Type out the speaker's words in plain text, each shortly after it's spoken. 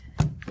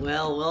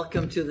Well,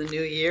 welcome to the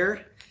new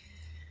year,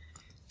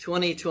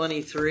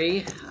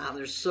 2023.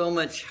 There's so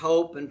much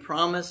hope and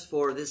promise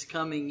for this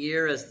coming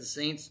year as the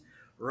saints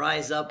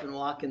rise up and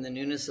walk in the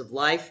newness of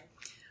life.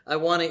 I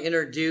want to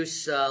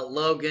introduce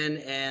Logan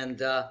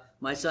and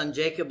my son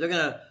Jacob. They're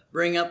going to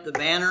bring up the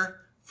banner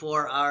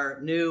for our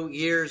New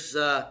Year's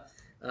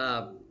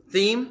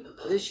theme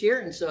this year.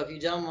 And so if you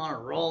gentlemen want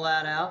to roll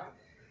that out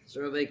so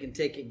everybody can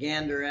take a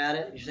gander at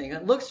it. You're saying,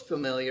 it looks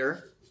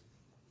familiar.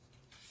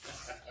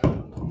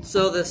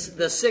 So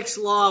the sixth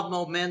law of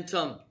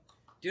momentum,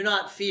 do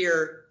not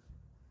fear,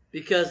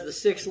 because the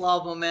sixth law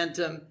of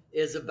momentum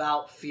is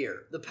about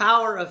fear, the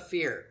power of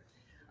fear.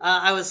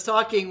 I was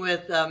talking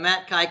with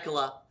Matt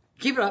Keikala.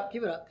 Keep it up.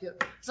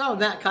 It's not with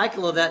Matt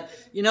Keikala that,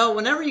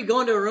 whenever you go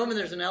into a room and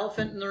there's an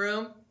elephant in the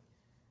room,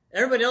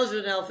 everybody knows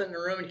there's an elephant in the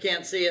room and you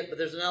can't see it, but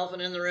there's an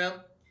elephant in the room.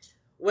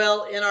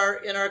 Well, in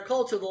our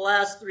culture the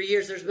last 3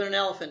 years, there's been an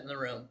elephant in the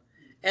room.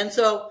 And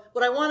so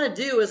what I want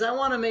to do is I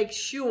want to make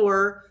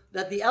sure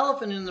that the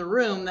elephant in the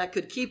room that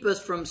could keep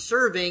us from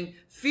serving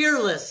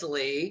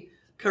fearlessly,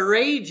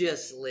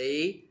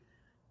 courageously,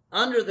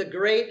 under the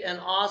great and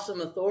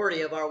awesome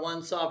authority of our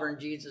one sovereign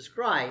Jesus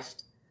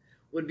Christ,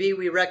 would be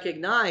we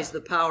recognize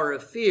the power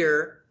of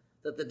fear,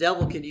 that the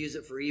devil could use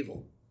it for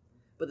evil.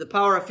 But the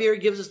power of fear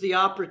gives us the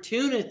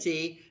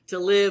opportunity to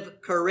live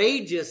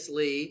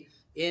courageously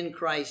in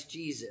Christ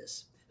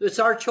Jesus. It's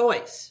our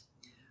choice.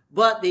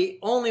 But the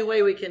only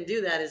way we can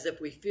do that is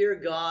if we fear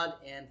God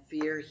and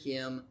fear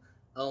Him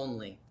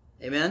only.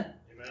 Amen?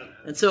 Amen.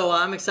 And so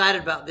I'm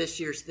excited about this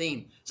year's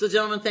theme. So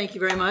gentlemen, thank you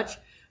very much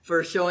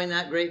for showing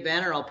that great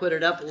banner. I'll put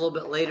it up a little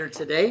bit later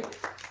today.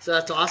 So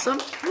that's awesome.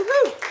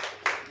 Woo-hoo!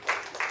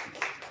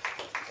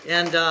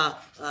 And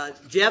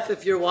Jeff,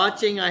 if you're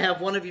watching, I have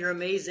one of your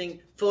amazing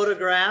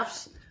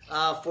photographs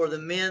for the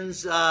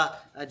men's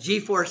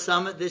G4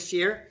 Summit this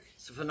year.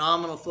 It's a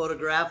phenomenal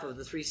photograph of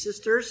the three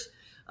sisters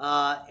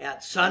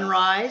at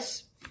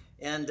sunrise.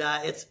 And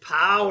it's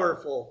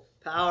powerful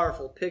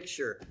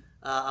picture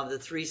of the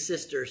three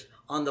sisters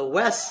on the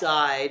west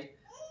side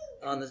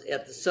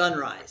at the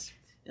sunrise.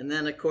 And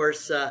then, of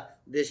course,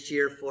 this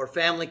year for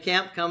family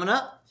camp coming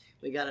up,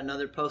 we got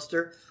another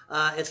poster.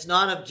 It's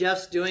not of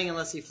Jeff's doing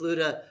unless he flew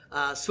to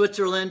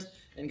Switzerland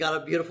and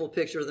got a beautiful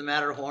picture of the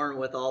Matterhorn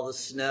with all the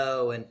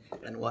snow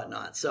and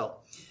whatnot. So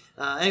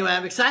anyway,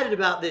 I'm excited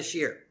about this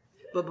year.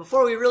 But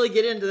before we really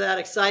get into that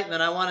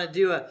excitement, I want to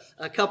do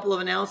a couple of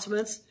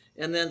announcements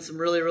and then some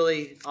really,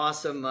 really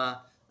awesome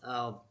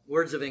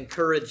words of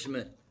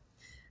encouragement.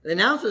 The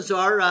announcements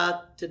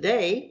are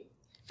today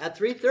at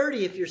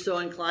 3:30, if you're so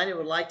inclined and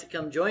would like to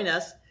come join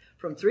us,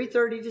 from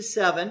 3:30 to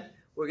 7,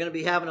 we're going to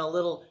be having a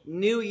little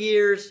New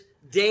Year's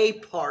Day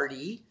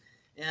party,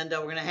 and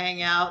we're going to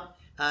hang out,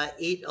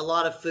 eat a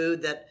lot of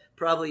food that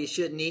probably you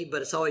shouldn't eat,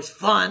 but it's always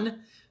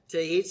fun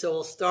to eat. So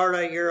we'll start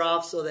our year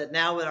off so that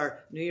now with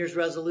our New Year's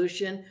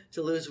resolution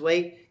to lose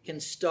weight can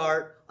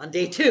start on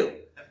day 2.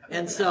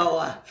 And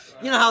so,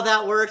 you know how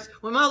that works.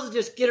 We might as well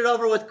just get it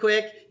over with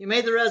quick. You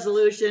made the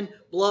resolution,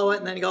 blow it,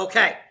 and then you go,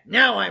 okay,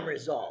 now I'm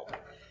resolved.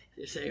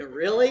 You say,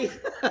 really?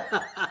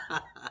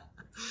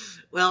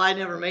 Well, I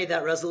never made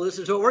that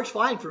resolution, so it works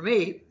fine for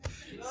me.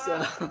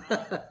 So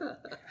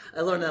I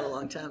learned that a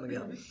long time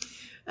ago.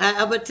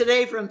 But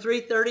today from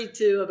 3:30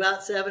 to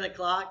about 7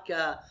 o'clock.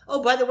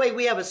 Oh, by the way,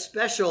 we have a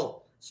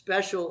special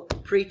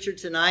preacher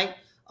tonight,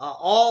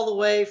 all the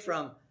way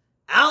from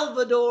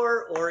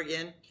Alvador,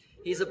 Oregon.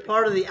 He's a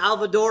part of the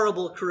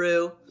Alvadorable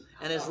crew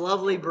and his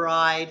lovely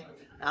bride,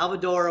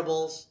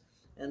 Alvadorables.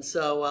 And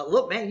so,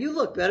 look, man, you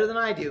look better than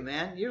I do,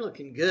 man. You're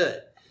looking good.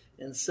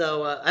 And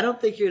so I don't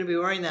think you're going to be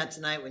wearing that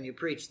tonight when you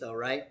preach, though,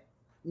 right?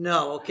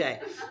 No, okay.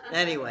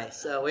 Anyway,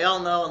 so we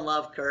all know and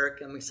love Kirk.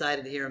 I'm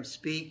excited to hear him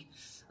speak.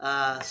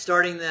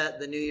 Starting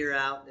the new year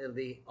out, it'll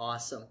be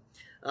awesome.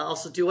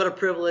 Also, too, what a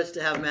privilege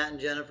to have Matt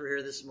and Jennifer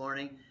here this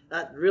morning.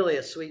 That's really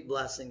a sweet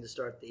blessing to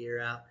start the year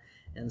out.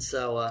 And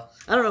so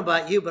I don't know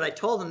about you, but I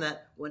told them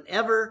that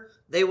whenever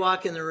they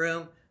walk in the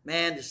room,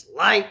 man, just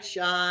light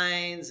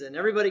shines and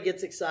everybody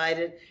gets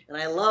excited. And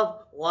I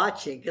love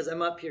watching because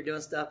I'm up here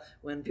doing stuff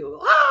when people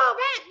go, oh,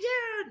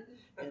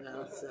 Matt,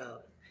 Jen! So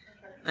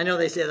I know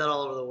they say that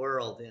all over the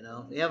world,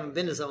 You haven't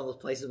been to some of those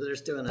places, but they're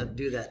still going to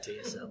do that to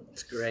you. So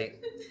it's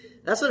great.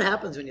 That's what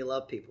happens when you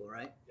love people,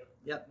 right?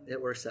 Yep,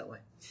 it works that way.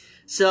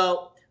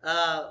 So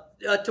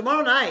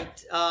tomorrow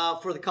night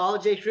for the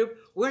college age group,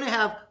 we're going to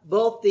have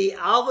both the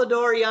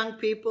Alvador young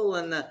people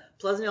and the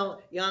Pleasant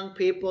Hill young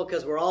people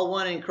because we're all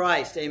one in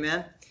Christ.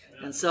 Amen.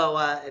 And so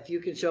if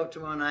you can show up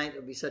tomorrow night,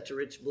 it'll be such a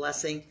rich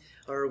blessing.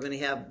 Or we're going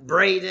to have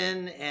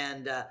Braden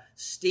and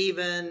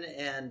Stephen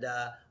and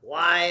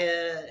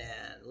Wyatt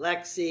and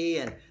Lexi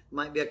and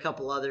might be a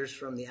couple others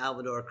from the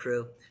Alvador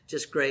crew.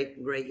 Just great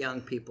young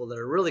people that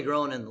are really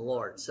growing in the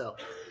Lord. So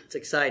it's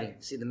exciting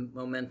to see the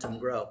momentum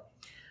grow.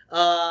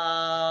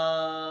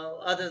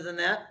 Other than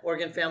that,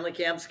 Oregon Family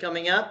Camp's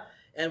coming up.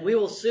 And we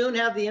will soon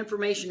have the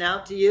information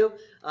out to you.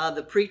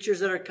 The preachers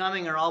that are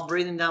coming are all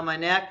breathing down my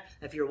neck.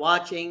 If you're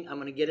watching, I'm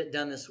going to get it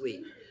done this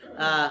week.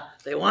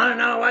 They want to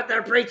know what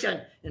they're preaching.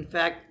 In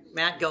fact,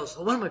 Matt goes,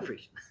 "Oh, when am I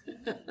preaching?"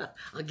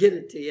 I'll get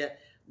it to you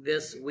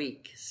this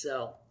week.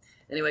 So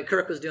anyway,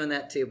 Kirk was doing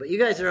that too. But you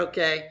guys are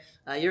okay.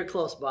 You're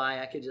close by.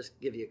 I could just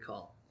give you a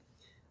call.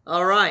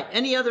 All right.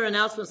 Any other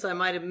announcements I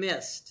might have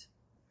missed?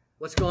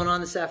 What's going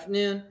on this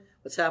afternoon?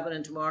 What's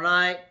happening tomorrow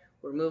night?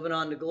 We're moving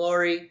on to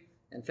Glory,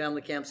 and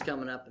family camp's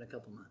coming up in a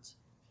couple months.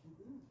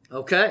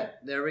 Okay,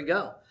 there we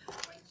go.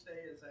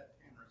 Wednesday is at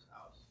Tamara's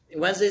house.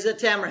 Wednesday's at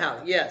Tamara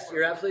House. Yes,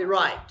 you're absolutely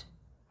right.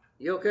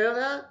 You okay with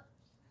that?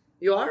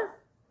 You are?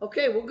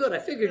 Okay, well, good. I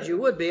figured you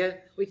would be.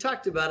 We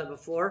talked about it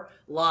before,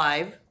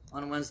 live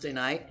on Wednesday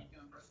night.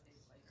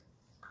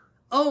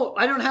 Oh,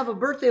 I don't have a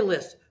birthday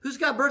list. Who's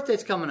got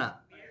birthdays coming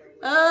up?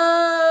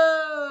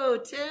 Oh,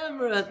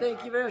 Tamara.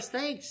 Thank you very much.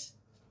 Thanks.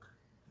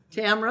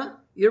 Tamara,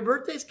 your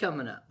birthday's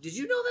coming up. Did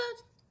you know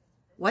that?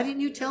 Why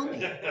didn't you tell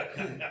me?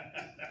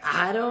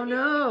 I don't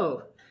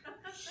know.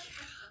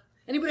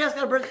 Anybody else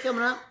got a birthday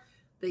coming up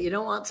that you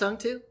don't want sung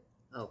to?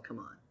 Oh, come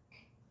on.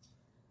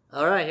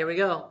 All right, here we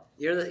go.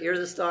 You're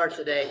the star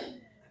today.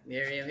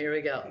 Miriam, here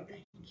we go.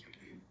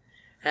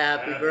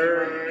 Happy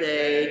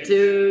birthday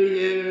to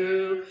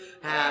you.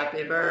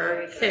 Happy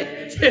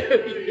birthday to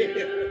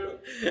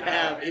you.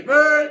 Happy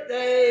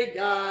birthday,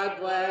 God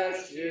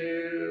bless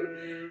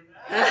you.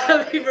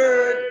 Happy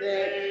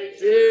birthday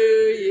to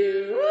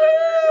you. Woo!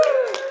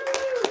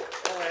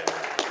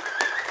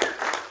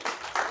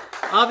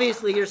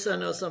 Obviously, your son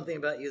knows something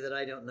about you that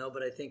I don't know,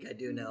 but I think I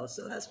do know,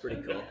 so that's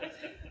pretty cool.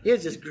 He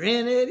was just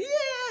grinning.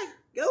 Yeah,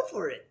 go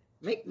for it.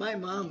 Make my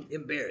mom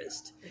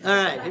embarrassed. All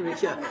right, here we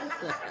go.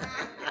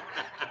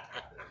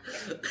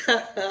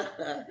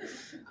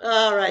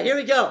 All right, here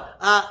we go.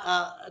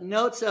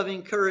 Notes of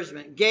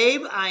encouragement.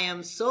 Gabe, I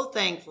am so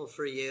thankful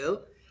for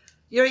you.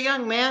 You're a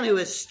young man who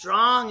is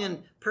strong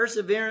in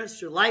perseverance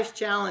through life's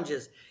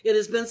challenges. It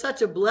has been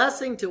such a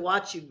blessing to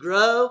watch you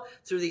grow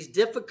through these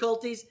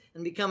difficulties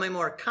and become a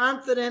more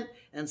confident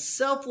and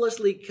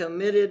selflessly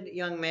committed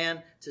young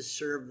man to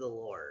serve the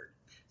Lord.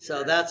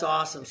 So that's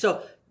awesome.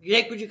 So,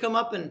 Jake, would you come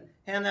up and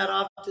hand that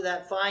off to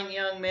that fine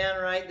young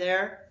man right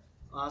there?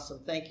 Awesome.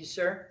 Thank you,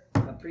 sir.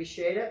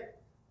 Appreciate it.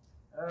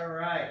 All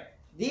right.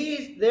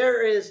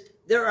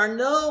 There are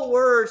no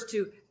words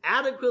to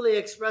adequately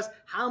express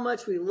how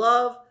much we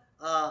love,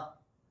 how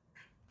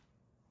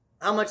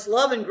much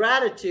love and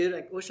gratitude.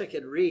 I wish I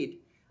could read.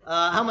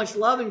 How much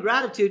love and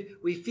gratitude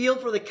we feel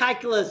for the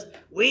Keikelas.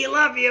 We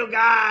love you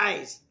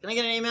guys. Can I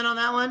get an amen on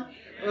that one?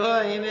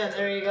 Oh, amen.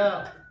 There you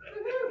go.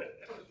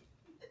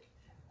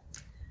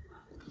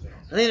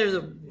 I think there's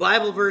a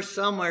Bible verse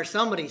somewhere.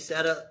 Somebody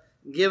said it.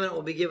 Given it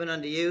will be given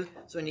unto you.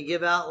 So when you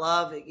give out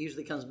love, it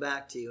usually comes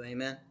back to you.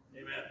 Amen?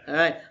 Amen. All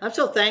right. I'm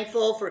so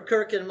thankful for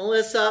Kirk and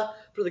Melissa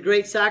for the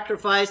great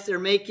sacrifice they're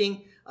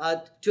making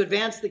to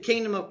advance the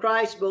kingdom of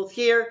Christ, both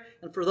here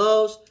and for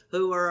those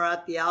who are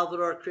at the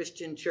Alvador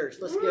Christian Church.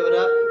 Let's give it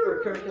up for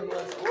Kirk and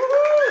Melissa.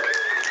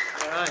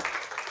 All right.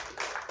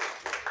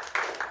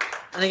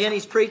 And again,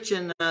 he's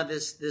preaching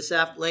this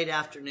late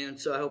afternoon,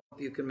 so I hope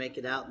you can make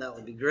it out. That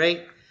would be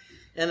great.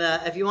 And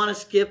if you want to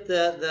skip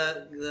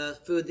the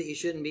food that you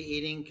shouldn't be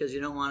eating because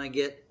you don't want to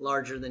get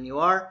larger than you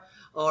are,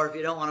 or if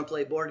you don't want to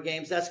play board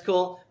games, that's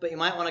cool. But you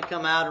might want to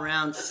come out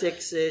around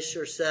 6-ish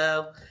or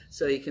so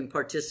you can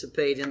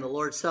participate in the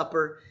Lord's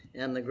Supper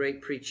and the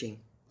great preaching.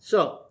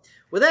 So,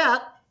 with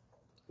that,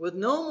 with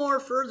no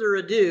more further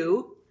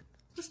ado,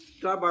 let's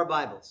grab our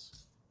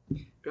Bibles.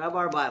 Grab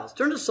our Bibles.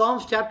 Turn to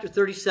Psalms chapter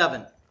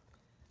 37.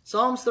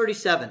 Psalms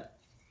 37.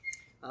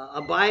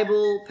 A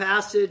Bible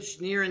passage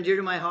near and dear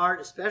to my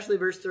heart, especially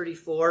verse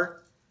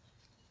 34.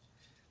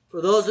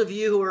 For those of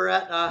you who are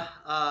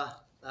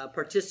at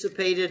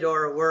participated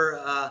or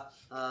were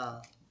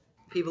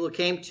people who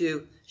came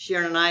to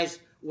Sharon and I's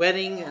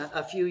wedding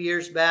a few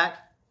years back,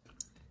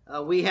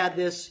 we had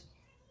this.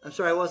 I'm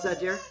sorry, what was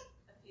that, dear?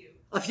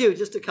 A few,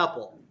 just a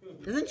couple.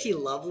 Isn't she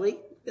lovely?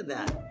 Look at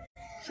that.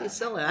 She's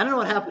so. I don't know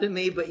what happened to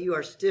me, but you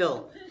are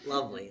still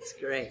lovely. It's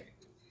great.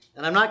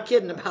 And I'm not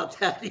kidding about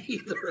that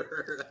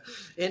either,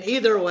 in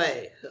either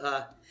way.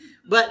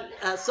 But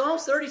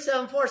Psalms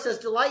 37:4 says,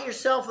 delight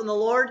yourself in the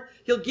Lord.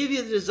 He'll give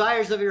you the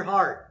desires of your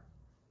heart.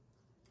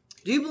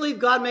 Do you believe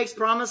God makes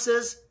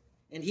promises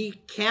and he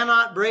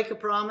cannot break a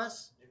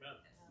promise? Amen.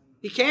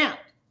 He can't.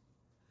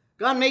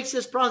 God makes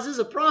this promise. This is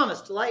a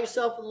promise. Delight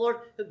yourself in the Lord.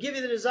 He'll give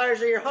you the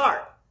desires of your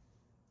heart.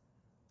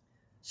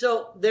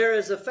 So there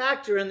is a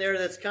factor in there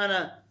that's kind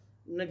of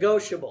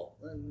negotiable.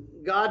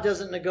 God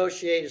doesn't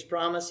negotiate his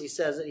promise. He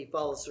says it. He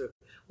follows through.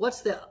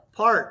 What's the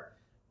part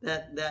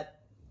that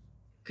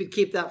could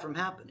keep that from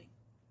happening?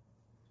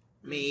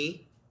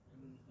 Me,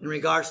 in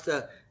regards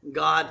to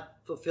God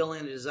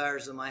fulfilling the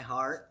desires of my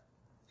heart.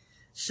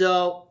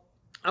 So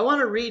I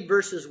want to read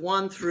verses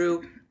 1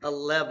 through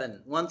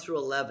 11. 1 through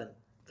 11.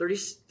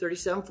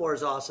 37:4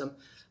 is awesome.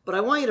 But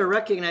I want you to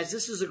recognize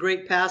this is a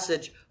great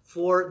passage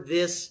for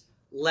this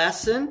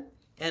lesson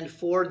and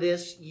for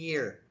this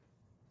year.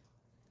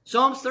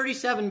 Psalms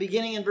 37,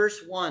 beginning in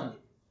verse 1.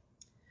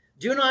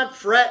 Do not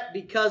fret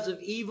because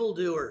of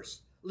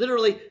evildoers.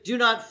 Literally, do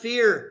not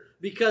fear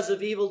because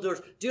of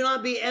evildoers. Do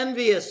not be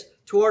envious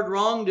toward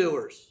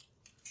wrongdoers.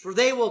 for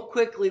they will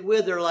quickly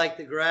wither like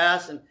the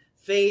grass and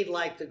fade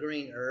like the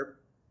green herb.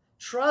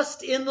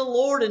 Trust in the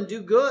Lord and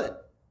do good.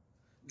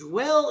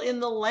 Dwell in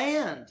the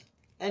land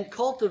and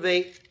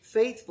cultivate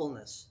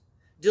faithfulness.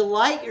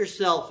 Delight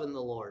yourself in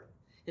the Lord,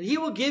 and he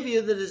will give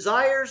you the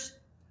desires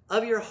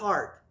of your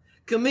heart.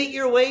 Commit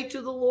your way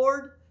to the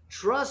Lord.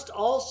 Trust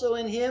also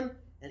in him,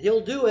 and he'll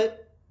do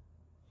it.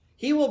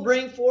 He will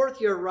bring forth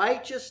your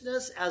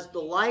righteousness as the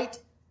light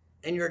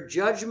and your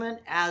judgment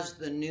as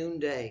the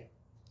noonday.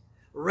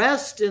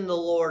 Rest in the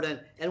Lord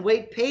and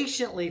wait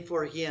patiently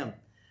for him.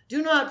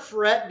 Do not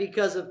fret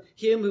because of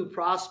him who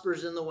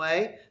prospers in the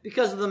way,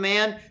 because of the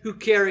man who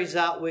carries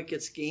out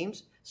wicked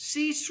schemes.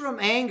 Cease from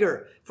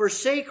anger,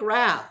 forsake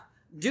wrath.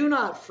 Do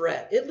not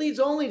fret. It leads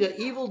only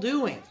to evil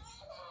doing.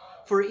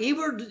 For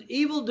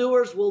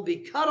evildoers will be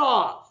cut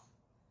off,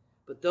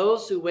 but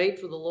those who wait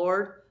for the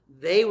Lord,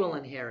 they will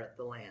inherit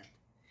the land.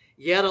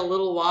 Yet a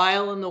little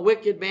while, and the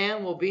wicked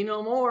man will be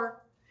no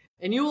more.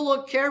 And you will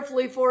look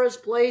carefully for his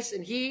place,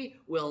 and he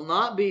will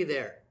not be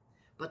there.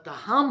 But the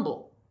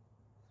humble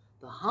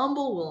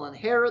will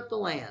inherit the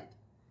land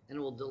and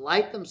will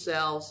delight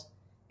themselves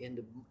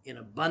in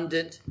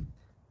abundant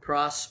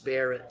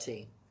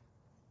prosperity.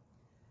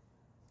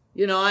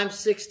 You know, I'm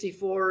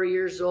 64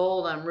 years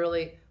old. I'm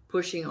really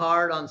pushing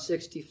hard on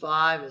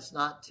 65. It's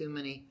not too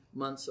many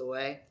months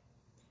away.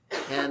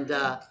 And,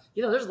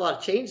 there's a lot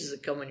of changes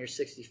that come when you're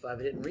 65.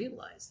 I didn't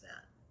realize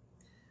that.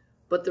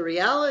 But the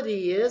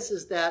reality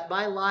is that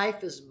my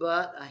life is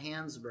but a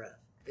hand's breadth.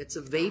 It's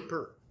a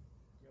vapor.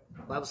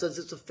 The Bible says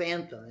it's a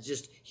phantom. It's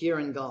just here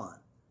and gone.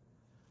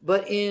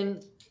 But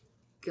in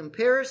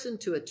comparison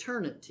to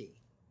eternity,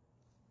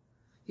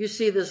 you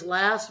see this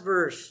last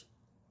verse,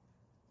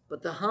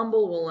 but the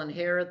humble will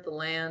inherit the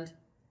land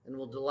and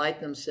will delight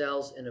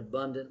themselves in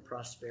abundant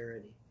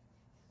prosperity.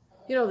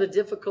 You know, the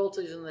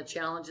difficulties and the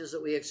challenges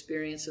that we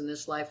experience in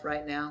this life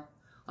right now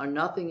are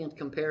nothing in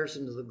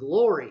comparison to the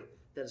glory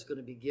that is going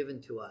to be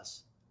given to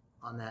us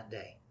on that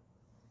day.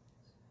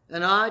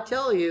 And I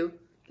tell you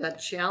that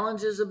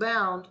challenges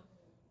abound.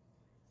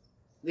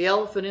 The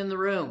elephant in the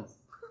room.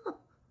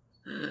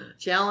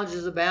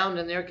 Challenges abound,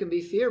 and there can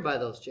be fear by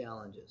those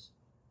challenges.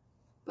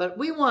 But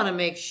we want to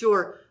make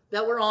sure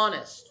that we're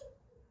honest.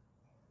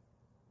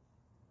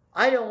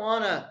 I don't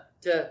want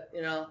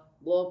to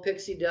blow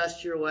pixie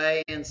dust your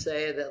way and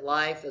say that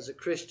life as a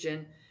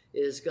Christian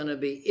is going to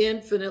be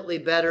infinitely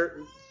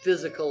better,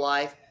 physical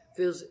life,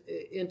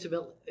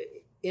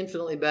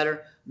 infinitely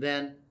better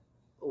than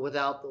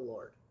without the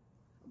Lord.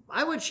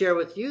 I would share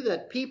with you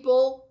that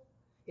people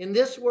in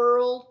this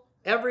world,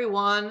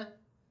 everyone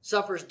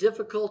suffers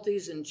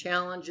difficulties and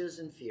challenges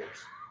and fears.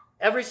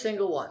 Every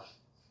single one.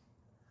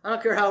 I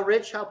don't care how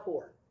rich, how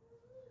poor.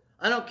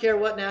 I don't care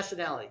what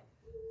nationality.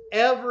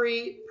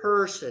 Every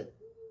person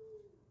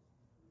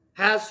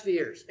has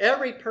fears.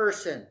 Every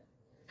person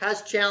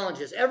has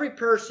challenges. Every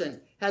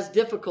person has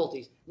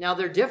difficulties. Now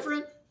they're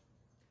different,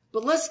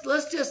 but let's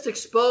just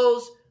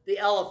expose the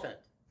elephant.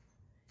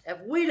 If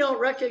we don't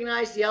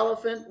recognize the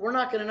elephant, we're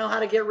not going to know how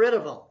to get rid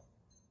of him.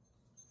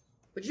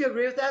 Would you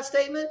agree with that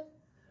statement?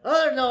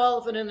 Oh, there's no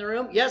elephant in the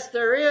room. Yes,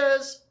 there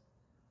is.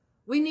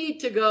 We need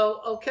to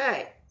go,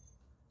 okay,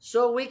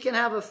 so we can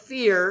have a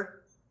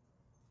fear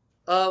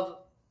of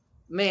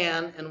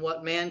man and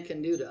what man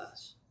can do to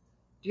us.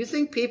 Do you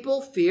think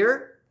people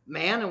fear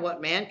man and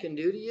what man can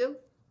do to you?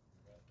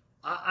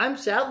 I'm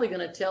sadly going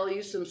to tell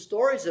you some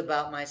stories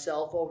about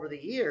myself over the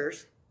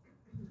years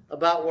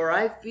about where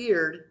I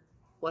feared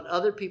what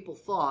other people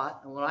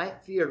thought and what I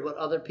feared what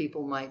other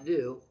people might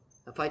do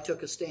if I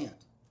took a stand.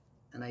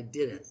 And I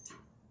didn't.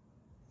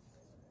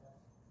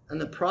 And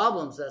the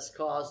problems that's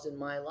caused in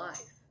my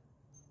life.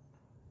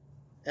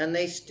 And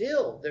there's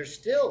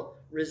still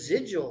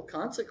residual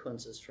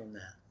consequences from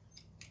that.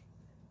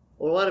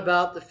 Or what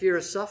about the fear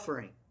of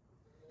suffering?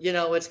 You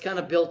know, it's kind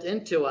of built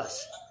into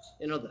us.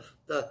 You know,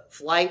 the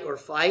flight or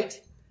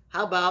fight.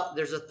 How about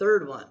there's a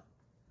third one?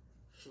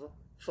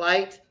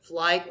 Fight,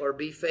 flight, or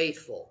be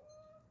faithful.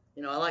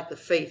 You know, I like the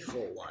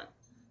faithful one.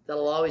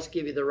 That'll always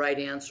give you the right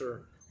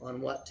answer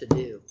on what to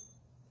do.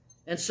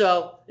 And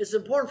so it's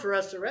important for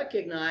us to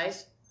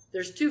recognize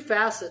there's two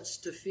facets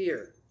to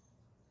fear.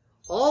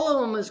 All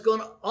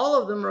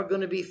of them are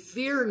going to be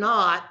fear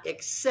not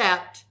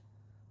except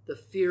the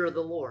fear of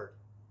the Lord.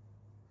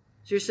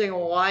 So you're saying,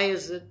 well, why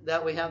is it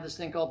that we have this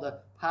thing called the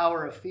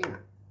power of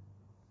fear?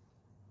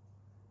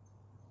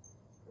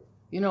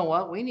 You know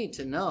what? We need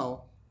to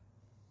know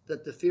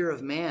that the fear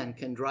of man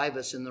can drive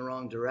us in the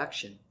wrong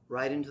direction,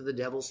 right into the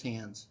devil's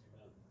hands.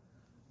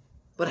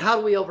 But how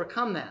do we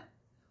overcome that?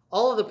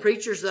 All of the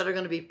preachers that are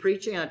going to be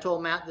preaching, I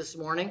told Matt this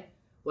morning,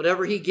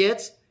 whatever he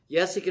gets,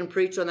 yes, he can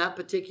preach on that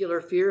particular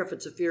fear, if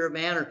it's a fear of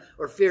man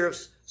or fear of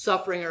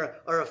suffering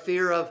or a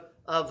fear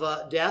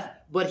of death.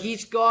 But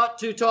he's got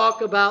to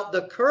talk about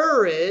the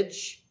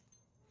courage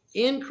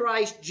in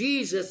Christ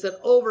Jesus that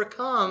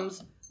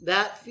overcomes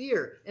that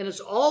fear. And it's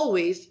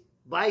always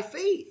by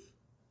faith.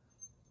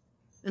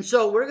 And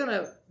so we're going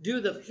to do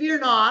the fear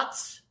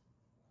nots,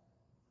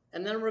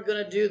 and then we're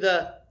going to do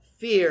the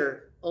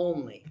fear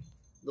only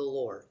the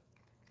Lord.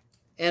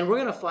 And we're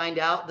going to find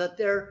out that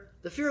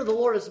the fear of the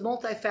Lord is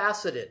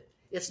multifaceted.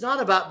 It's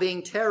not about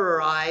being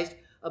terrorized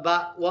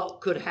about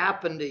what could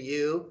happen to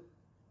you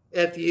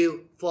if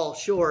you fall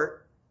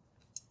short.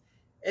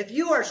 If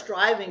you are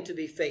striving to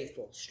be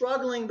faithful,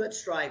 struggling but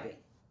striving,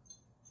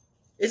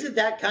 isn't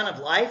that kind of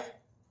life?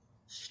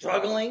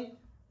 Struggling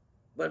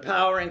but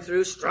powering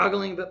through,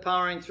 struggling but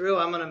powering through.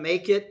 I'm going to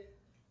make it.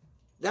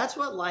 That's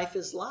what life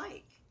is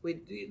like.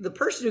 The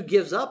person who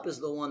gives up is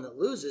the one that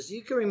loses.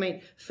 You can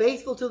remain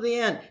faithful to the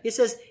end. He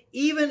says,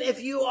 even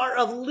if you are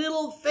of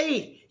little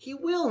faith, he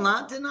will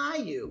not deny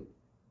you.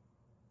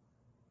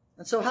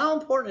 And so how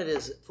important it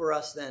is for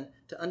us then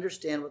to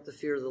understand what the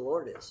fear of the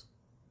Lord is.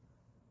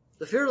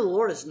 The fear of the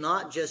Lord is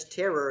not just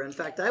terror. In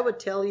fact, I would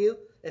tell you,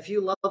 if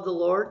you love the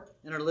Lord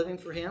and are living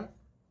for him,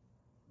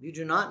 you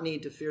do not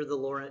need to fear the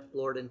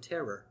Lord in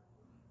terror.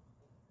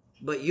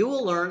 But you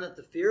will learn that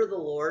the fear of the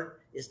Lord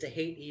is to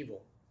hate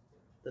evil.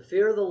 The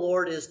fear of the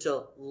Lord is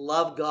to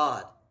love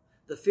God.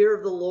 The fear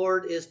of the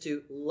Lord is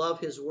to love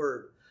his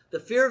word. The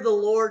fear of the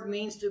Lord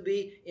means to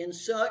be in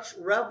such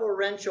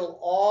reverential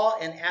awe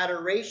and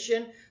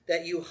adoration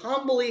that you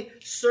humbly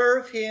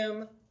serve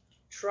him,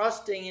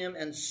 trusting him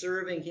and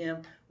serving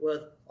him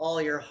with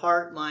all your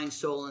heart, mind,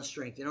 soul, and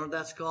strength. You know what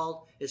that's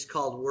called? It's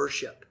called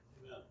worship.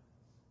 Amen.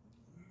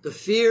 The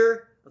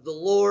fear of the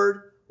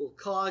Lord will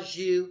cause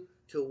you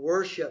to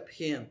worship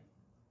him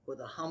with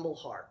a humble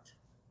heart.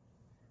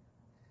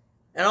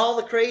 And all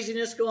the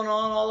craziness going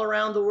on all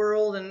around the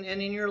world and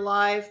in your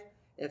life,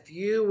 if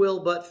you will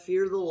but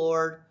fear the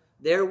Lord,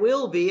 there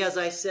will be, as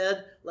I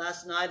said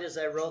last night as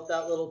I wrote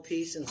that little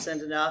piece and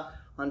sent it out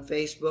on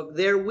Facebook,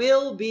 there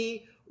will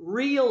be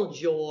real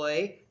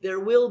joy, there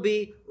will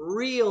be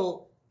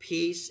real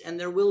peace, and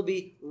there will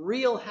be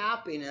real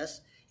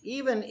happiness,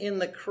 even in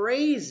the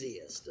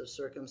craziest of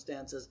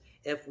circumstances,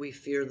 if we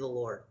fear the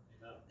Lord.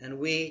 Amen. And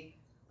we,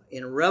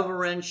 in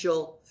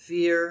reverential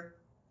fear,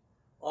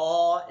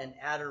 awe, and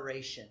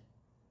adoration,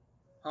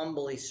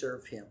 humbly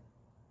serve him.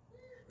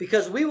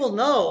 Because we will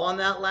know on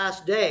that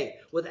last day,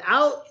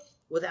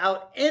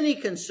 without any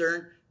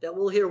concern, that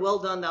we'll hear, well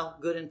done, thou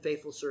good and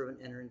faithful servant,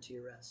 enter into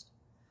your rest.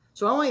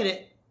 So I want you to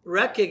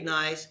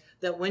recognize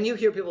that when you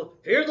hear people,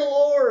 fear the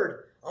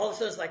Lord, all of a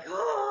sudden it's like,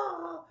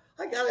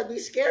 I got to be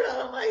scared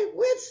out of my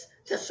wits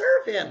to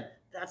serve him.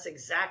 That's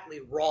exactly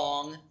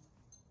wrong.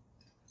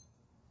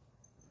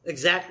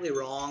 Exactly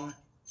wrong.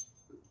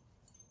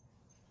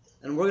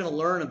 And we're going to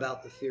learn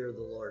about the fear of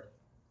the Lord.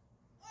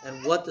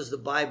 And what does the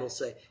Bible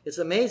say? It's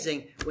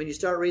amazing when you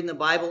start reading the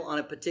Bible on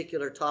a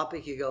particular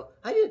topic, you go,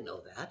 I didn't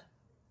know that.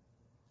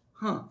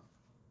 I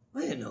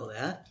didn't know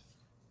that.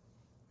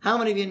 How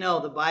many of you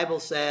know the Bible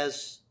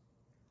says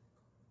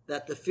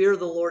that the fear of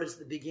the Lord is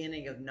the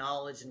beginning of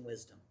knowledge and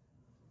wisdom?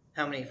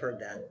 How many have heard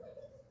that?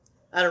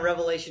 I had a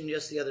revelation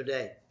just the other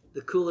day.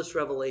 The coolest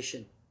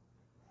revelation.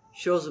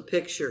 Shows a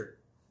picture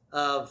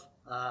of,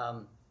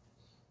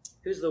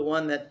 who's the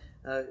one that,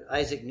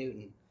 Isaac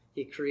Newton.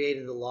 He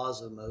created the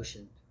laws of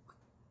motion.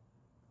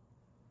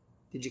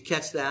 Did you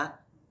catch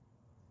that?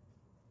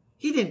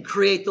 He didn't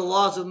create the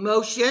laws of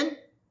motion.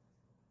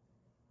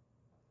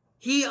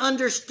 He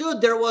understood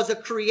there was a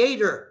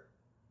creator,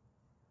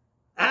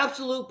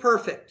 absolute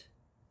perfect,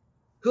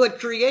 who had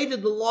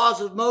created the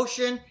laws of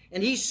motion,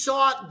 and he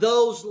sought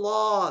those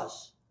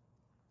laws.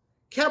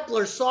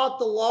 Kepler sought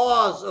the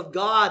laws of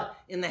God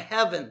in the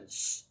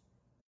heavens.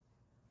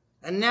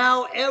 And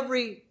now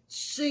every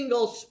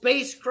single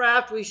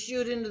spacecraft we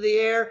shoot into the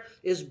air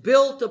is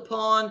built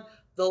upon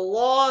the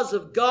laws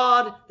of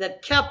God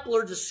that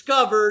Kepler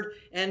discovered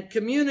and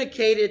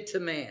communicated to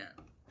man.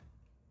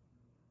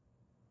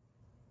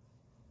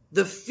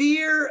 The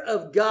fear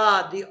of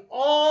God, the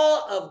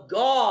awe of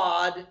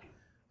God,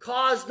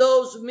 caused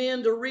those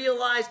men to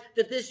realize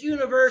that this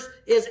universe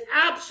is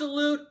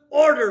absolute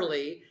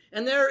orderly,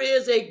 and there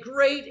is a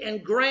great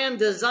and grand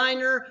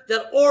designer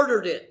that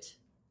ordered it.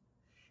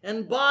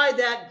 And by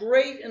that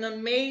great and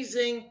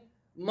amazing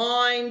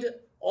mind,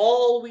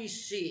 all we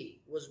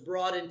see was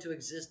brought into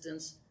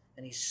existence,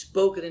 and he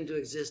spoke it into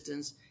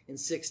existence in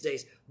 6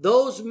 days.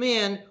 Those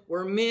men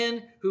were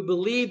men who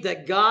believed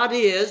that God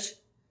is,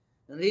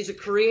 and he's a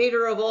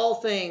creator of all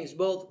things,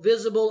 both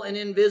visible and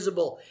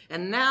invisible.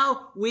 And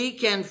now we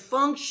can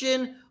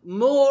function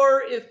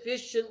more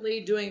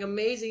efficiently doing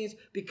amazing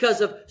things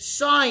because of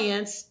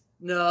science.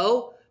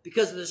 No,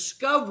 because of the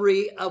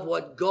discovery of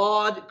what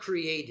God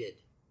created.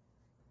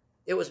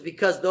 It was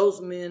because those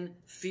men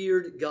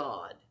feared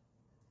God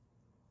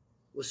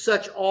with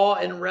such awe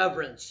and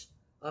reverence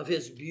of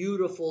his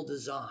beautiful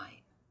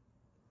design.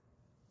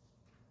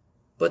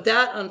 But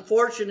that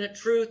unfortunate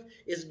truth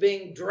is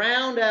being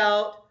drowned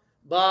out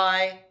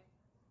by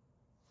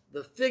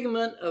the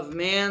figment of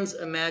man's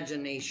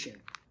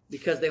imagination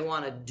because they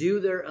want to do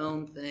their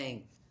own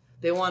thing.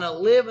 They want to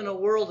live in a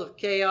world of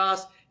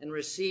chaos and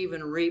receive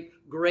and reap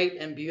great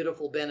and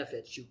beautiful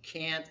benefits. You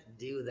can't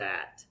do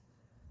that.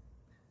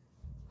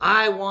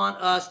 I want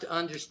us to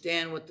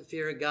understand what the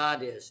fear of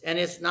God is. And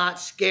it's not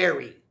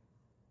scary.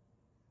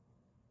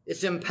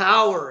 It's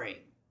empowering.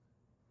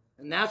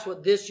 And that's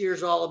what this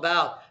year's all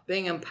about,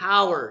 being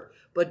empowered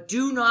But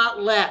do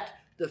not let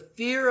the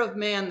fear of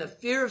man, the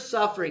fear of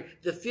suffering,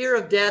 the fear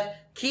of death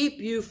keep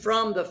you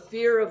from the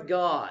fear of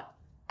God.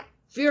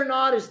 Fear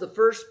not is the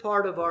first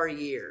part of our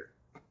year.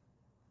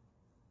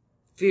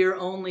 Fear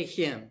only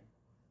him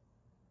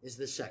is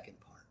the second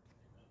part.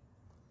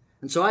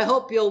 And so I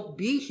hope you'll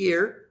be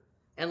here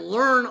and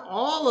learn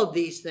all of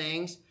these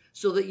things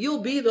so that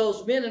you'll be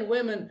those men and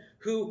women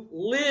who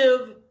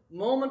live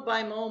moment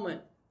by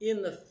moment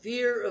in the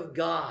fear of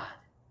God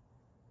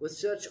with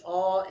such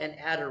awe and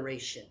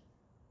adoration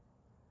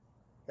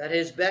that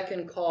his beck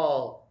and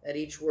call at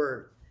each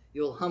word,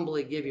 you'll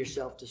humbly give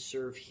yourself to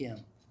serve him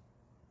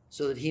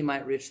so that he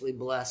might richly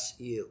bless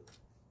you.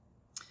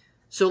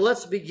 So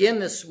let's begin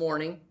this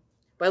morning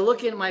by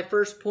looking at my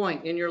first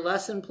point in your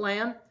lesson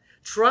plan.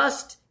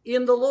 Trust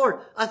in the Lord,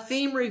 a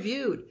theme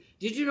reviewed.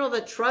 Did you know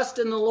that trust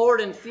in the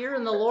Lord and fear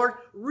in the Lord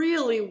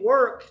really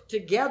work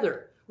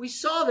together? We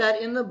saw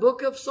that in the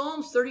book of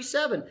Psalms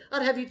 37.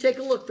 I'd have you take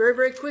a look very,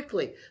 very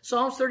quickly.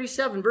 Psalms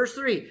 37, verse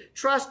 3.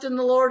 Trust in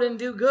the Lord and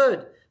do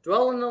good.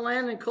 Dwell in the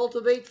land and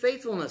cultivate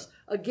faithfulness.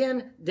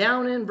 Again,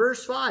 down in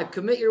verse 5.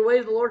 Commit your way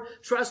to the Lord.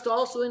 Trust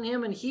also in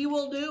him and he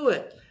will do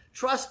it.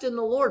 Trust in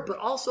the Lord. But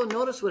also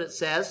notice what it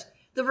says,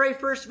 the very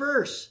first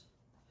verse.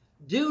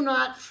 Do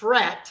not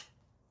fret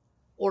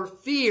or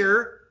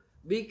fear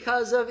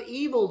because of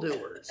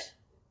evildoers.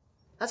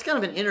 That's kind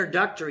of an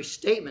introductory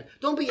statement.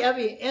 Don't be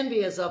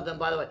envious of them,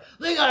 by the way.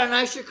 They got a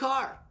nicer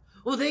car.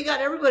 Well,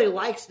 everybody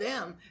likes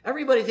them.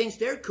 Everybody thinks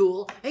they're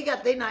cool.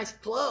 They nice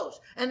clothes.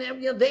 And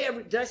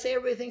did I say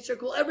everybody thinks they're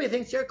cool? Everybody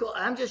thinks they're cool.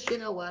 I'm just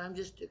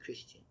a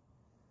Christian.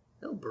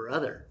 No,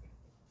 brother.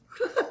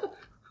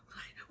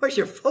 Where's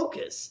your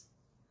focus?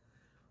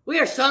 We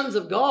are sons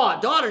of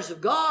God, daughters of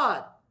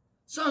God,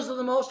 sons of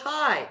the Most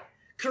High,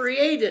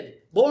 created,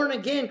 born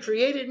again,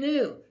 created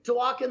new, to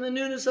walk in the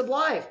newness of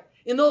life,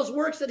 in those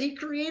works that he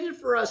created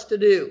for us to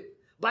do,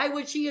 by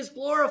which he is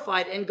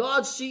glorified, and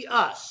God see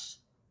us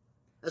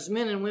as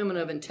men and women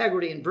of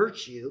integrity and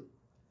virtue.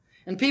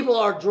 And people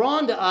are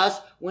drawn to us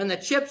when the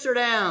chips are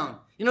down.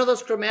 You know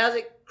those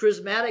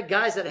charismatic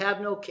guys that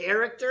have no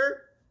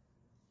character?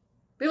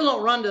 People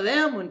don't run to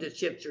them when the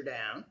chips are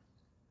down.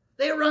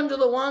 They run to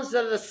the ones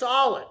that are the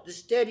solid, the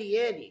steady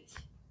eddies.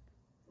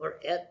 Or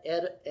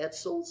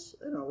Edsels.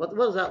 I don't know. What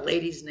was that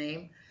lady's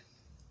name?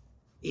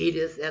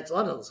 Edith. That's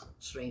one of those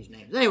strange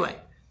names. Anyway,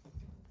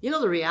 you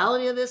know the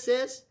reality of this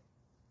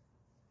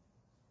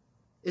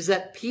is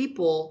that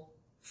people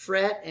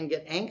fret and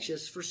get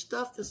anxious for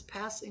stuff that's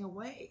passing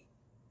away.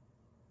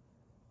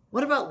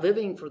 What about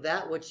living for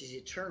that which is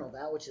eternal,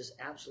 that which is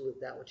absolute,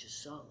 that which is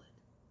solid?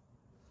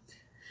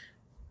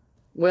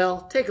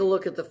 Well, take a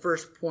look at the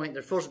first point,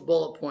 the first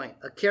bullet point,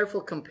 a careful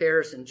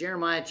comparison,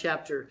 Jeremiah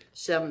chapter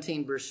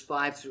 17, verse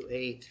 5 through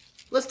 8.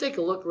 Let's take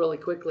a look really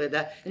quickly at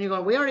that. And you're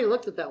going, we already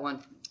looked at that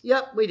one.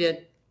 Yep, we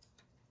did.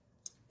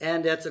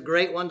 And that's a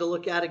great one to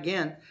look at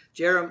again.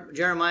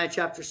 Jeremiah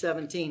chapter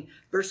 17,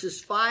 verses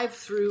 5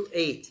 through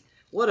 8.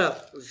 What a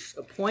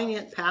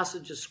poignant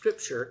passage of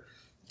Scripture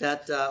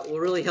that will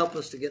really help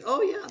us to get,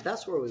 oh yeah,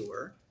 that's where we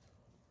were.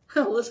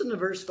 Listen to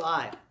verse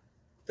 5.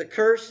 The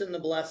curse and the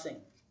blessing.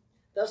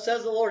 Thus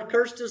says the Lord,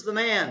 cursed is the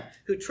man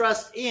who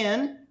trusts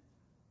in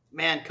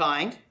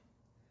mankind,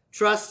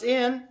 trusts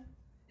in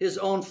his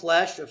own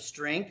flesh of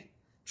strength,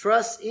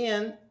 trusts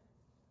in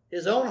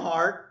his own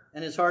heart,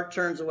 and his heart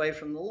turns away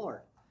from the Lord.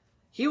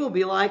 He will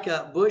be like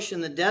a bush in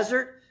the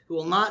desert who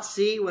will not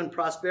see when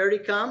prosperity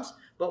comes,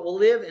 but will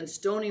live in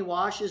stony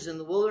washes in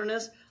the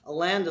wilderness, a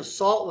land of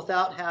salt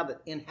without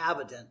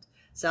inhabitant.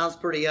 Sounds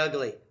pretty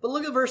ugly. But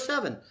look at verse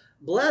 7.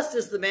 Blessed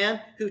is the man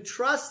who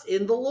trusts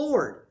in the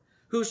Lord,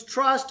 whose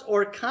trust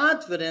or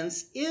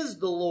confidence is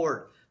the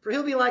Lord. For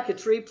he'll be like a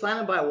tree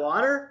planted by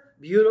water,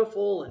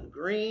 beautiful and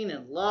green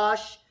and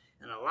lush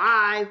and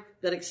alive,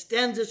 that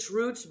extends its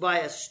roots by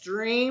a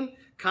stream,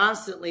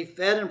 constantly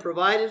fed and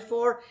provided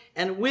for,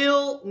 and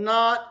will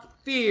not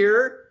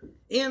fear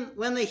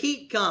when the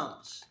heat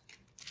comes.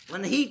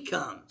 When the heat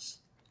comes.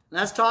 And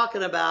that's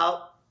talking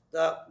about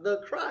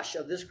the crush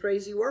of this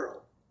crazy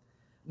world.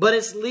 But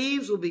its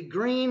leaves will be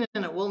green,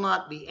 and it will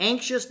not be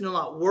anxious, nor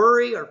not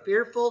worry or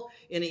fearful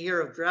in a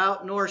year of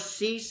drought, nor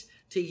cease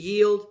to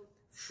yield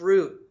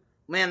fruit.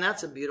 Man,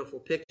 that's a beautiful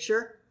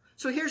picture.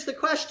 So here's the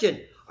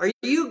question. Are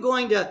you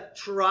going to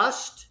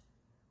trust,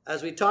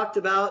 as we talked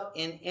about,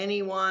 in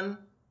anyone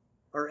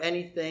or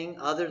anything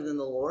other than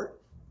the Lord?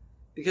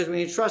 Because when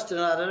you trust in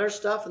that other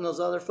stuff and those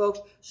other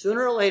folks,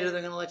 sooner or later they're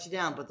going to let you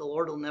down, but the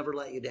Lord will never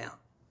let you down.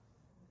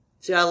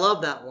 See, I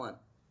love that one.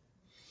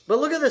 But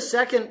look at the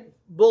second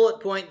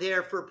bullet point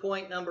there for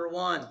point number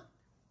 1.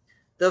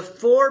 The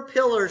 4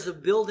 pillars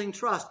of building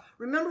trust.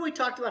 Remember we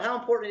talked about how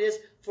important it is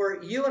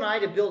for you and I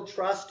to build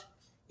trust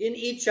in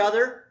each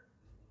other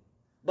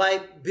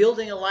by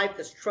building a life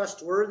that's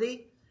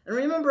trustworthy. And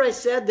remember I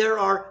said there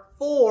are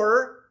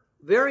 4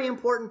 very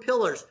important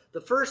pillars.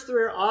 The first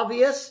 3 are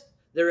obvious.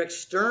 They're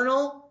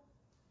external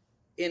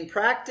in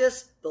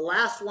practice. The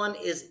last one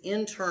is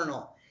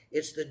internal.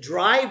 It's the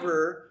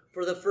driver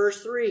for the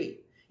first 3.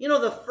 You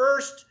know, the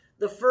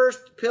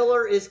first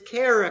pillar is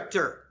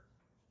character.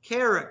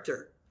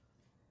 character.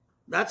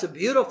 That's a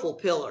beautiful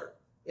pillar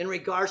in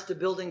regards to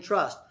building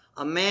trust.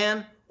 A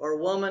man or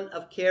woman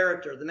of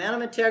character. The man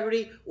of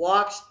integrity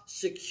walks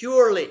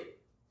securely.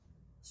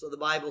 So the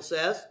Bible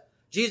says.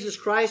 Jesus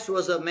Christ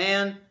was a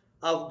man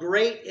of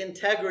great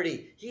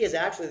integrity. He is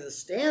actually the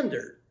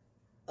standard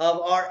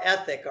of our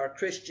ethic, our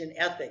Christian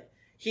ethic.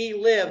 He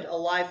lived a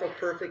life of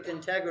perfect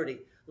integrity.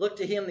 Look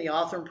to him, the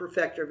author and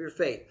perfecter of your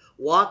faith.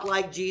 Walk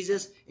like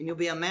Jesus, and you'll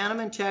be a man of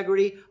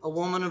integrity, a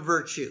woman of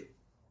virtue.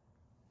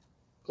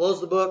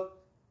 Close the book.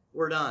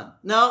 We're done.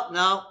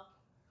 No.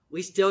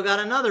 We still got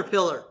another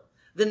pillar.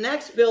 The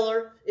next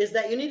pillar is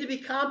that you need to be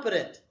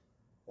competent.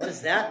 What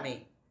does that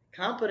mean?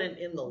 Competent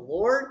in the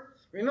Lord?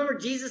 Remember,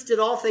 Jesus did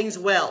all things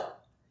well.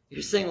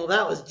 You're saying, well,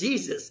 that was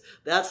Jesus.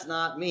 That's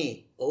not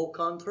me. Au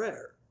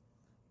contraire.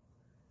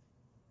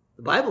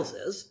 The Bible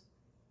says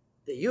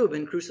that you have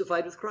been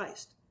crucified with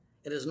Christ.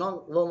 It is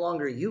no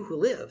longer you who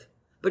live,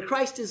 but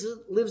Christ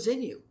lives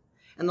in you.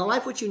 And the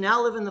life which you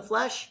now live in the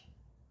flesh,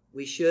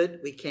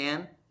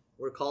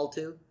 we're called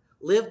to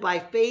live by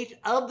faith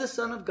of the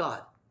Son of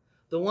God,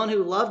 the one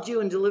who loved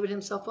you and delivered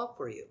himself up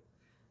for you.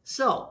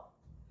 So,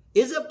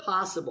 is it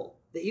possible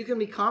that you can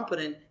be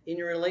competent in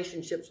your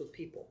relationships with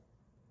people,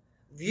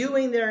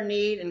 viewing their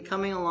need and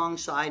coming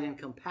alongside in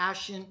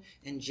compassion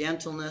and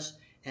gentleness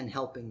and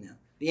helping them?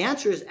 The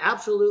answer is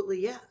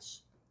absolutely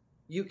yes.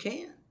 You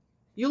can.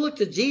 You look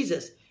to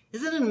Jesus.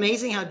 Isn't it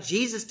amazing how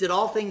Jesus did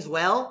all things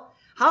well?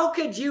 How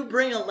could you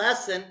bring a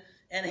lesson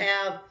and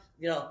have,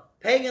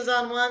 pagans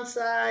on one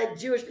side,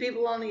 Jewish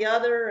people on the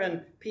other,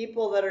 and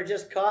people that are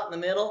just caught in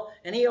the middle,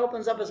 and he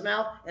opens up his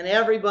mouth and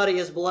everybody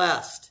is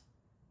blessed?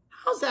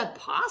 How's that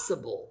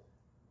possible?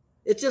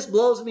 It just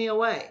blows me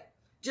away.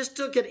 Just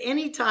look at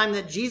any time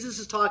that Jesus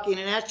is talking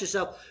and ask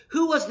yourself,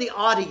 who was the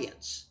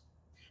audience?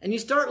 And you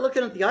start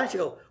looking at the audience, you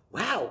go,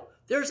 wow,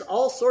 there's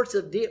all sorts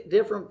of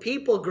different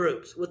people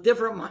groups with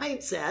different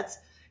mindsets.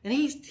 And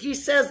he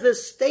says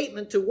this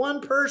statement to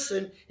one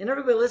person, and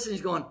everybody listening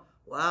is going,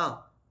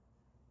 wow,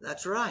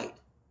 that's right.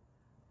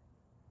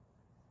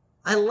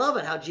 I love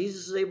it how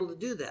Jesus is able to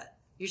do that.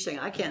 You're saying,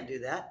 I can't do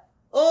that.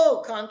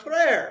 Au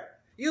contraire.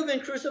 You've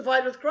been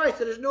crucified with Christ.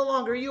 It is no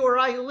longer you or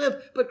I who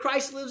live, but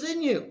Christ lives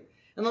in you.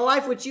 And the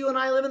life which you and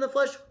I live in the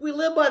flesh, we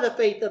live by the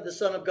faith of the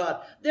Son of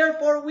God.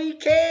 Therefore we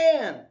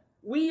can.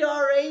 We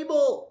are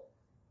able.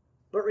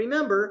 But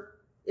remember,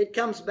 it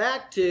comes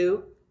back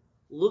to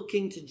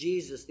looking to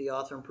Jesus, the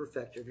author and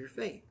perfecter of your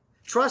faith.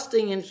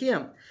 Trusting in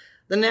him.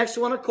 The next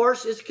one, of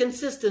course, is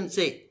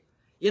consistency.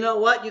 You know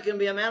what? You can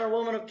be a man or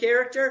woman of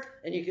character,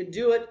 and you can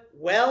do it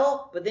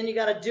well, but then you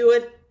got to do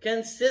it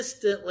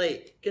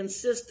consistently.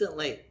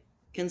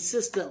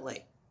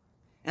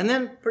 And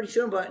then pretty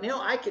soon, but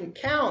I can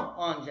count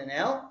on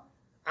Janelle.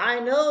 I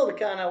know the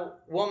kind of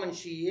woman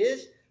she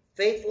is.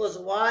 Faithful as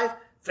a wife,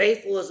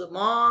 faithful as a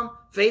mom,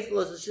 faithful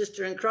as a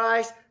sister in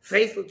Christ,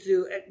 faithful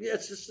to,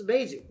 it's just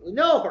amazing. We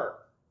know her.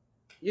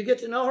 You get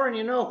to know her and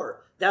you know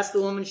her. That's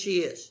the woman she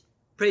is.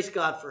 Praise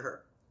God for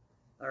her.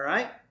 All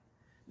right?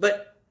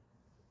 But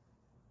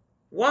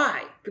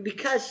why?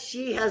 Because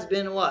she has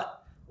been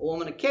what? A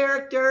woman of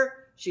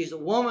character. She's a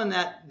woman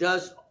that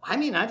does,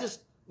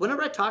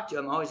 whenever I talk to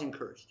you, I'm always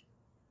encouraged.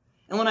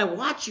 And when I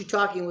watch you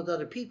talking with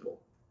other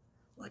people,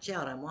 watch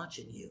out, I'm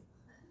watching you.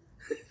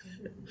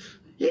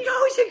 You're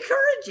always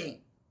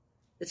encouraging.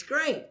 It's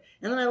great.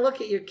 And then I look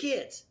at your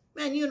kids.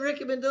 Man, you and Rick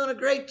have been doing a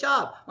great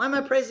job. Why am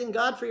I praising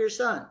God for your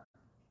son?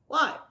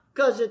 Why?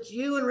 Because it's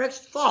you and Rick's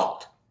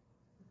fault.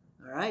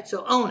 All right?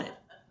 So own it.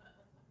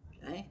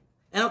 Okay?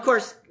 And of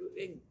course,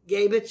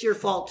 Gabe, it's your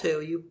fault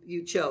too.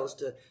 You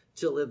chose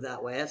to live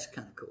that way. That's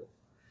kind of cool.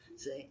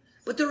 See?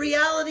 But the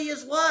reality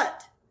is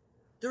what?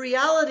 The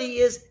reality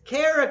is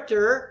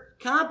character,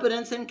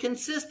 competence, and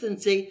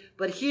consistency.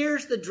 But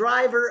here's the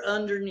driver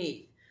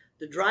underneath.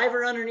 The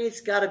driver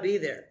underneath's got to be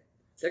there.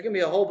 There can be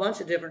a whole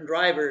bunch of different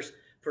drivers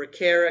for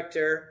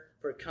character,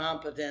 for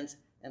competence,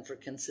 and for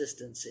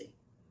consistency.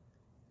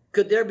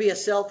 Could there be a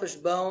selfish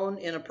bone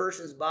in a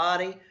person's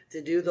body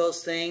to do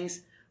those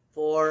things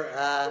for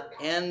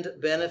end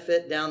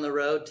benefit down the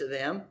road to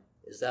them?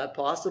 Is that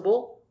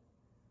possible?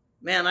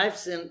 Man, I've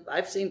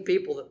seen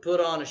people that put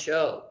on a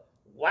show.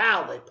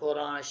 Wow, they put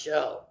on a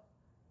show.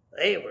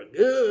 They were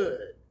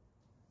good.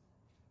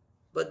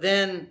 But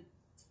then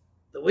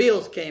the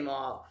wheels came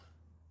off.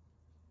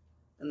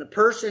 And the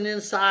person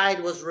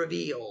inside was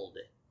revealed.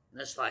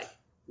 And it's like,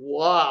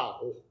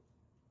 wow.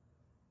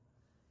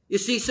 You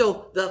see,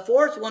 so the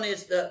fourth one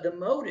is the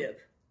motive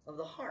of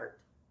the heart.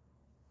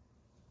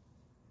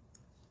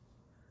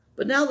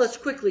 But now let's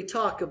quickly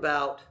talk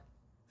about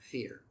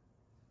fear.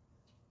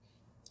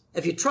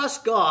 If you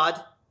trust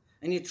God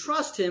and you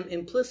trust him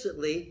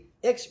implicitly,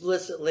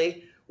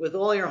 explicitly, with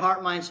all your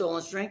heart, mind, soul,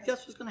 and strength,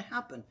 guess what's going to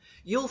happen?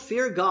 You'll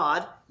fear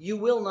God. You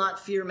will not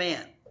fear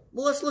man.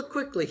 Well, let's look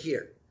quickly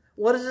here.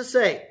 What does it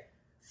say?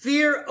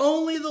 Fear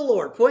only the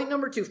Lord. Point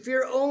number 2,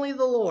 fear only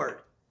the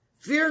Lord.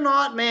 Fear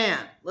not man.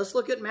 Let's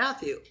look at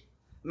Matthew.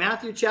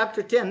 Matthew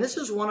chapter 10. This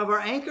is one of our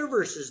anchor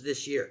verses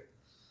this year.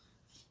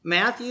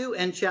 Matthew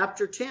and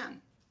chapter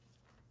 10.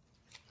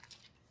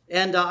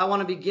 And I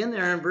want to begin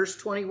there in verse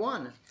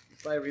 21,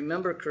 if I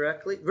remember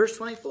correctly. Verse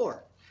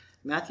 24.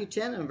 Matthew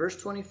 10 and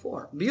verse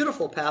 24.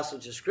 Beautiful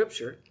passage of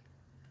Scripture.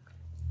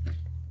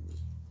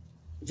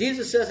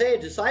 Jesus says, hey,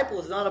 a disciple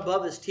is not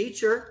above his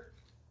teacher,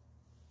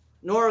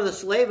 nor the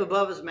slave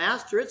above his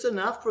master. It's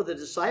enough for the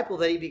disciple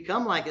that he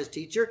become like his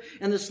teacher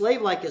and the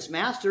slave like his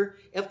master.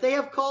 If they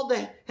have called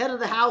the head of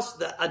the house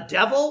a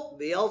devil,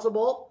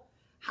 Beelzebul,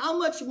 how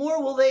much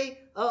more will they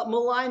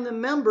malign the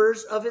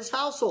members of his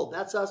household?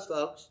 That's us,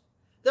 folks.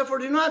 Therefore,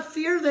 do not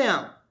fear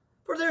them,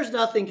 for there's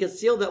nothing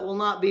concealed that will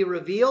not be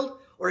revealed,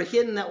 or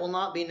hidden that will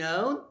not be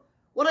known.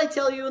 What I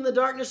tell you in the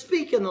darkness,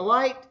 speak in the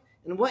light,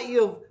 and what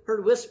you have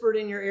heard whispered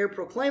in your ear,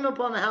 proclaim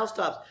upon the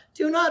housetops.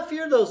 Do not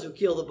fear those who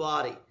kill the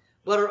body,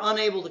 but are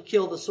unable to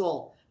kill the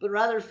soul, but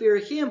rather fear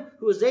him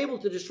who is able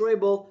to destroy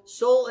both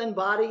soul and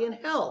body in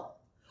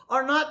hell.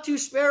 Are not 2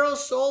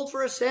 sparrows sold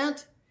for a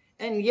cent?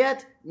 And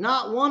yet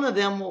not one of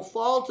them will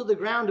fall to the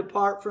ground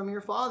apart from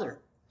your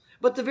Father.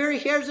 But the very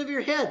hairs of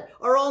your head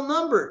are all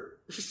numbered.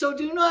 So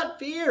do not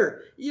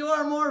fear. You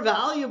are more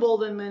valuable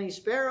than many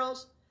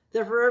sparrows.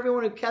 Therefore,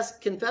 everyone who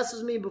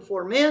confesses me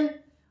before men,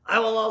 I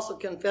will also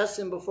confess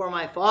him before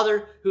my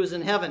Father who is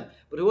in heaven.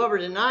 But whoever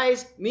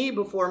denies me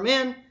before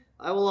men,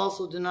 I will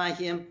also deny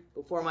him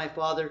before my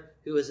Father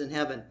who is in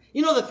heaven.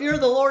 You know, the fear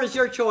of the Lord is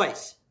your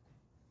choice.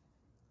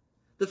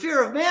 The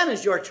fear of man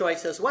is your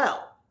choice as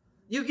well.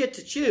 You get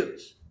to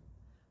choose.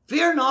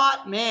 Fear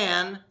not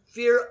man,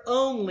 fear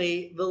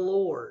only the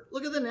Lord.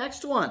 Look at the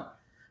next one.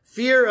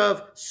 Fear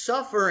of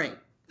suffering.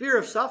 Fear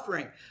of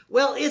suffering.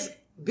 Well, it's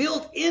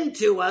built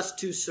into us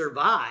to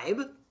survive.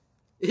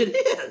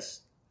 It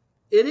is.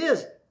 It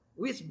is.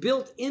 It's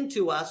built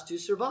into us to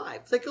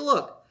survive. Take a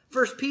look.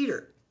 1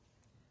 Peter.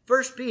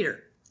 1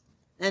 Peter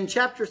and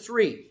chapter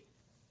 3.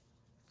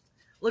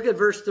 Look at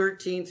verse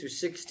 13 through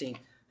 16.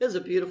 This is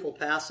a beautiful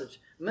passage.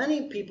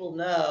 Many people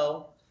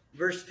know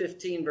verse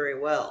 15 very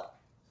well.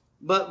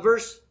 But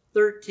verse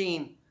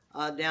 13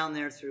 down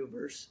there through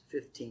verse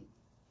 15.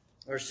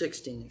 Or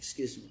 16,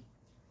 excuse me.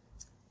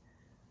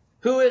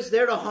 Who is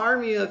there to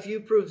harm you if you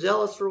prove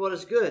zealous for what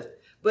is good?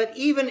 But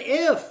even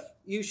if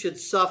you should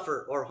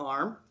suffer or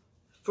harm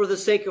for the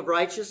sake of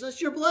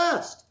righteousness, you're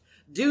blessed.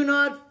 Do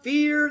not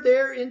fear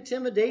their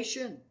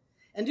intimidation,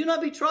 and do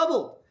not be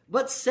troubled,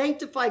 but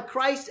sanctify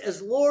Christ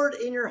as Lord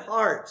in your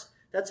hearts.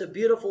 That's a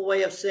beautiful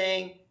way of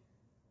saying,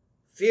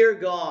 fear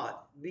God.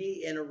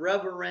 Be in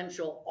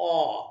reverential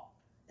awe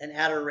and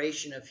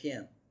adoration of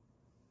him.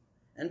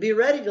 And be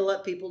ready to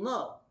let people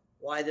know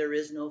why there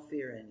is no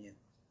fear in you.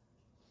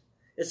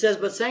 It says,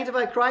 but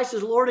sanctify Christ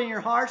as Lord in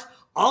your hearts,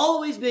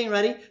 always being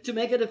ready to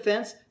make a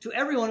defense to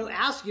everyone who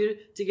asks you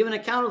to give an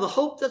account of the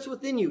hope that's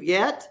within you,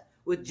 yet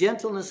with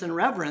gentleness and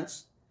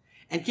reverence,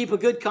 and keep a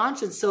good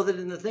conscience, so that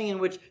in the thing in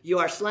which you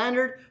are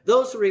slandered,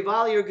 those who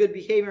revile your good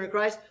behavior in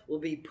Christ will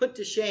be put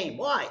to shame.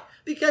 Why?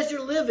 Because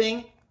you're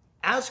living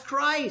as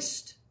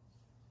Christ.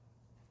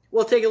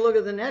 Well, take a look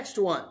at the next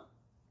one.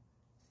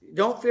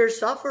 Don't fear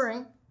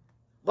suffering.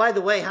 By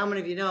the way, how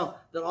many of you know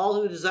that all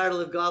who desire to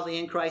live godly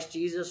in Christ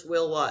Jesus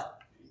will what?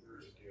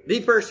 Be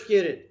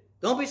persecuted.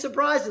 Don't be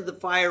surprised at the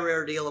fiery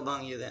ordeal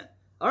among you then.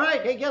 All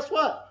right, hey, guess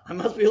what? I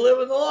must be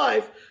living the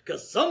life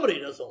because somebody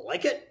doesn't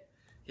like it.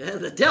 Yeah,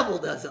 the devil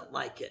doesn't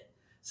like it.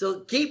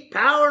 So keep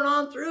powering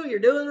on through. You're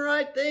doing the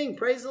right thing.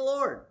 Praise the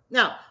Lord.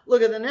 Now,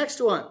 look at the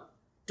next one.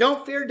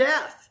 Don't fear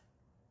death.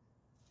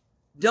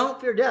 Don't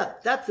fear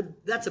death.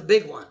 That's a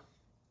big one.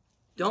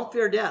 Don't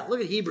fear death. Look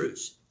at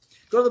Hebrews.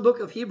 Go to the book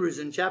of Hebrews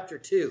in chapter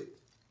 2.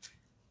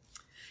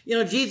 You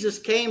know, Jesus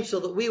came so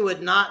that we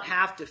would not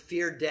have to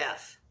fear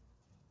death.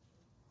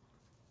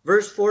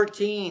 Verse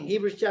 14,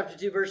 Hebrews chapter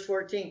 2, verse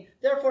 14.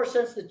 Therefore,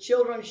 since the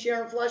children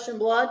share in flesh and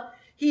blood,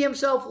 he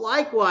himself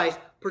likewise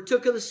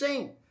partook of the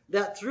same,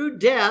 that through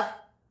death,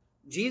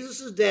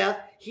 Jesus' death,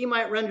 he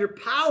might render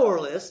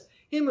powerless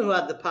him who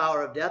had the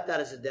power of death, that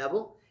is the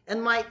devil,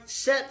 and might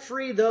set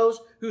free those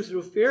who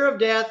through fear of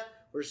death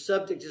were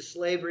subject to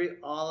slavery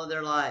all of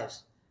their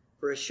lives.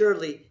 For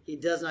assuredly, he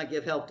does not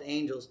give help to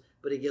angels,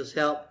 but he gives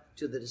help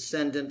to the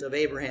descendant of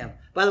Abraham.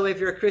 By the way, if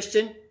you're a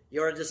Christian,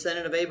 you're a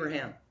descendant of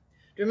Abraham.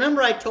 Do you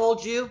remember I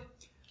told you,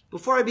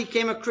 before I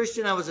became a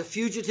Christian, I was a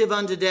fugitive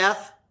unto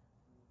death?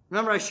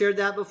 Remember I shared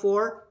that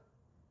before?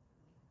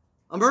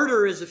 A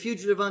murderer is a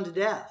fugitive unto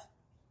death.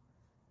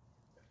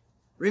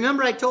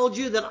 Remember I told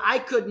you that I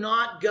could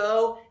not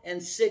go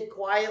and sit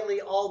quietly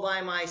all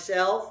by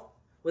myself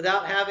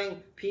without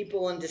having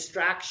people and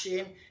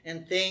distraction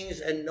and things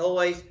and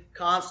noise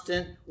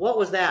constant. What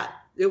was that?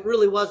 It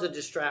really was a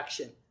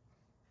distraction.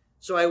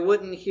 So I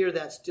wouldn't hear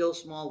that still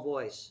small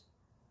voice.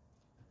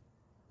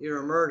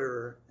 You're a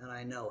murderer, and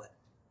I know it.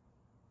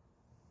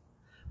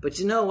 But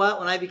you know what?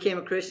 When I became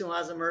a Christian, when I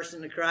was immersed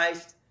into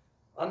Christ,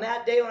 on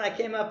that day when I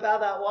came up out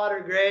of that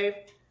water grave,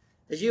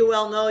 as you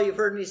well know, you've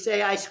heard me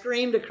say, I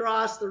screamed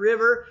across the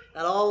river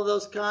at all of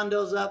those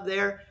condos up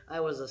there. I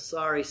was a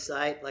sorry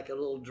sight, like a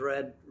little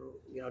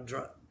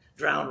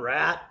drowned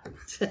rat.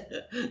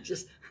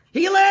 Just,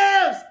 he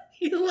lives!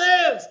 He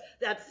lives!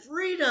 That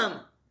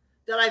freedom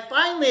that I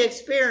finally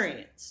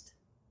experienced.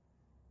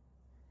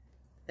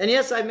 And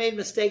yes, I've made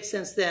mistakes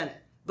since then.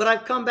 But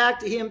I've come back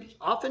to him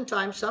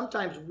oftentimes,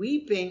 sometimes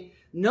weeping,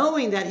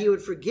 knowing that he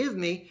would forgive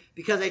me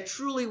because I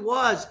truly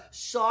was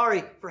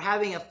sorry for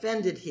having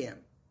offended him.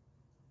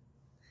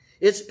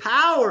 It's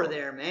power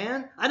there,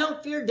 man. I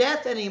don't fear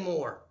death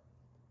anymore.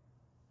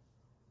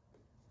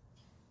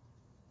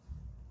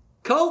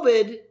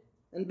 COVID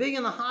and being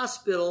in the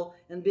hospital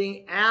and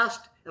being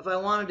asked if I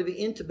wanted to be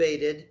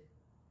intubated,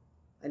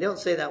 I don't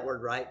say that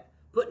word right,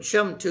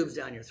 shoving tubes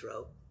down your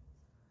throat.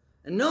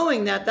 And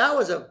knowing that that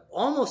was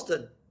almost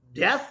a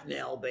death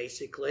knell,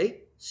 basically,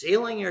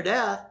 sealing your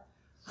death,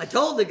 I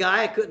told the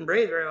guy I couldn't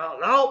breathe very well,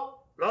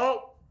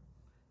 no,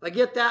 if I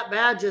get that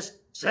bad, just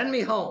send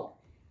me home.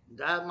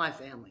 Die with my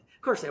family.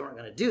 Of course, they weren't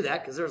going to do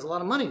that because there was a lot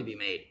of money to be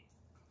made.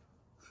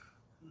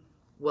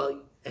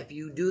 Well, if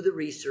you do the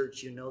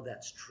research, you know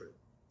that's true.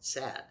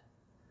 Sad.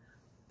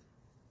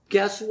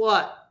 Guess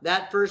what?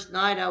 That first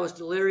night I was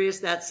delirious.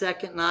 That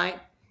second night,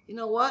 you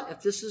know what?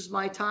 If this is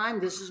my time,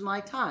 this is my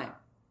time.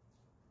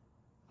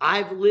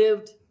 I've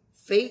lived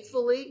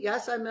faithfully.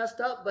 Yes, I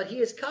messed up, but he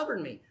has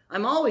covered me.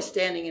 I'm always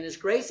standing in his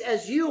grace,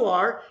 as you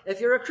are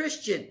if you're a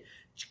Christian.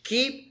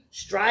 Keep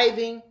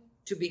striving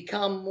to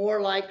become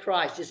more like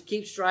Christ. Just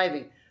keep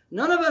striving.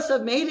 None of us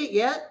have made it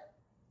yet.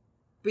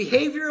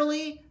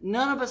 Behaviorally,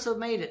 none of us have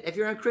made it. If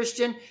you're a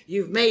Christian,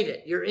 you've made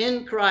it. You're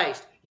in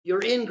Christ. You're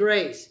in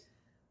grace.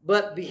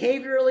 But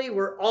behaviorally,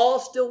 we're all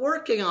still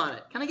working on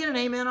it. Can I get an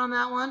amen on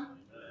that one?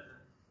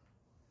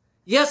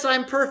 Yes,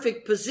 I'm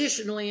perfect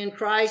positionally in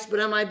Christ, but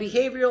am I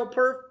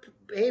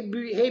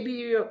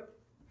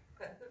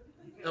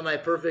am I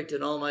perfect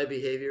in all my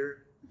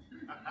behavior?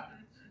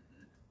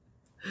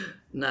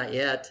 Not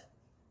yet,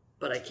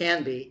 but I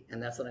can be,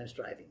 and that's what I'm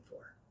striving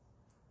for.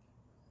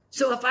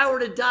 So if I were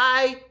to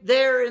die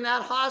there in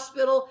that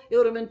hospital, it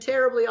would have been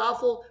terribly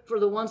awful for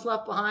the ones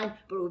left behind,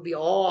 but it would be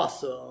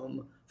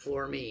awesome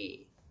for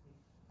me.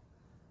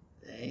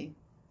 Okay?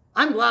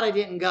 I'm glad I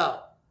didn't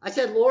go. I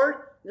said, Lord,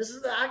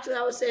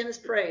 I was saying this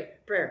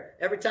prayer.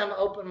 Every time I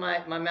open my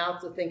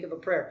mouth to think of a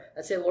prayer,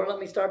 I say, Lord, let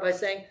me start by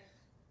saying,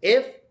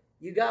 if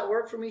you got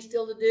work for me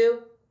still to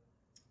do,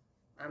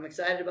 I'm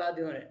excited about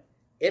doing it.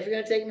 If you're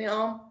going to take me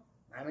home,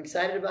 I'm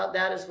excited about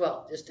that as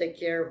well. Just take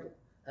care of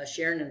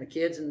Sharon and the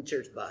kids and the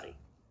church body.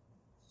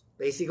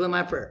 Basically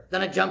my prayer.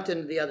 Then I jumped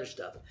into the other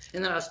stuff.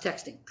 And then I was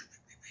texting.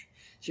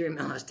 She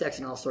remember I was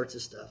texting all sorts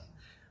of stuff.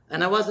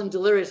 And I wasn't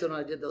delirious when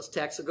I did those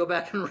texts, so go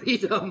back and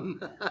read them.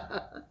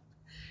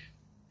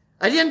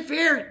 I didn't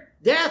fear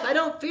death. I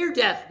don't fear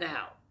death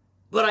now.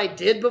 But I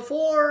did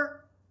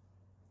before.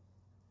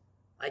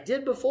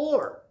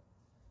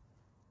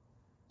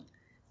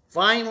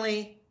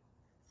 Finally,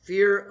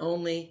 fear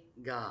only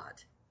God.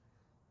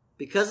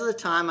 Because of the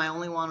time, I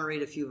only want to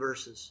read a few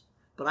verses.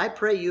 But I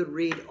pray you'd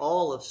read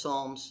all of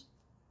Psalms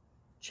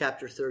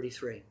chapter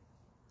 33.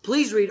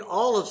 Please read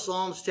all of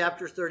Psalms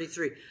chapter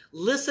 33.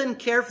 Listen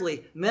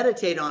carefully.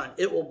 Meditate on it.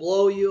 It will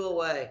blow you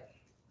away.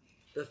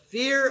 The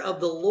fear of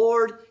the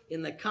Lord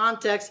in the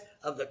context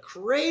of the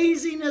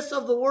craziness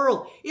of the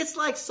world. It's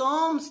like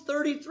Psalms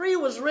 33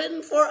 was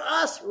written for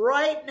us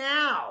right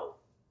now.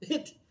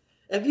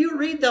 If you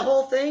read the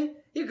whole thing,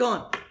 you're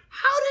going, how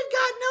did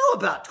God know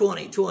about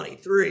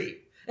 2023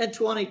 and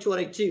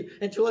 2022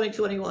 and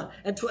 2021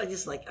 and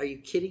just like, are you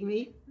kidding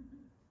me?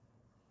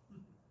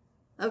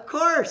 Of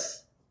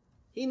course.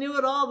 He knew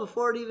it all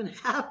before it even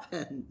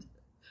happened.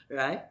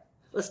 Right?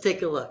 Let's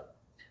take a look.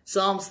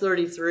 Psalms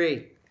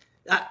 33.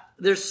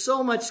 There's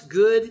so much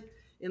good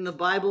in the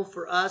Bible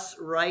for us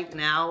right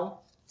now.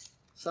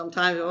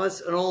 Sometimes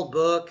it's an old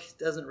book. It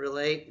doesn't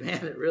relate.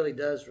 Man, it really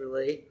does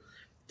relate.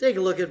 Take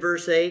a look at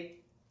verse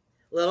 8.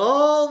 Let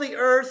all the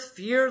earth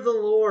fear the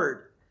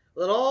Lord.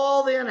 Let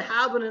all the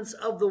inhabitants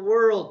of the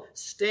world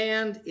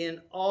stand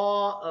in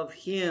awe of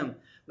him.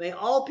 May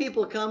all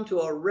people come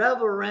to a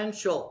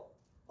reverential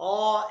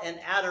awe and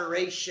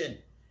adoration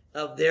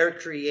of their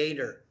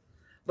Creator.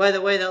 By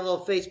the way, that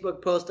little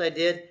Facebook post I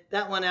did,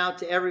 that went out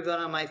to everyone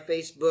on my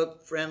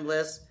Facebook friend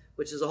list,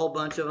 which is a whole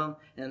bunch of them.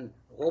 And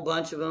a whole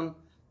bunch of them,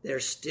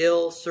 they're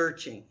still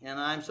searching. And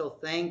I'm so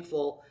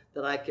thankful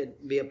that I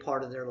could be a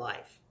part of their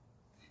life.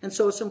 And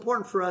so it's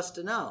important for us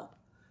to know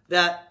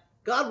that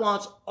God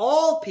wants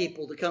all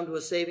people to come to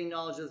a saving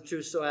knowledge of the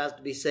truth so as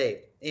to be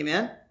saved.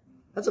 Amen?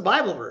 That's a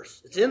Bible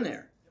verse. It's in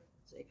there.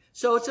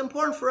 So it's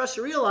important for us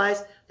to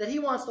realize that he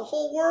wants the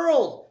whole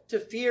world to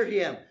fear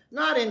him,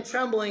 not in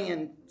trembling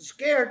and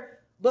scared,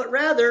 but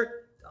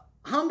rather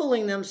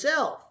humbling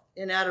themselves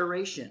in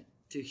adoration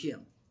to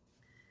him.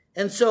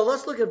 And so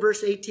let's look at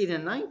verse 18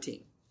 and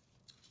 19.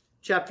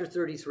 Chapter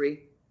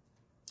 33,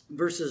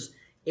 verses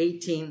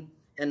 18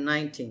 and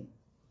 19.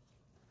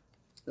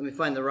 Let me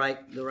find the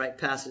right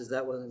passage.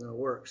 That wasn't going to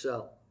work.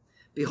 So,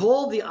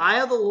 behold, the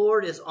eye of the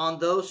Lord is on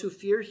those who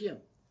fear him,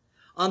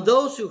 on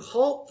those who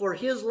hope for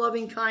his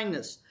loving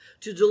kindness,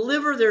 to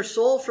deliver their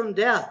soul from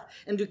death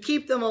and to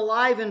keep them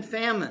alive in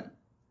famine.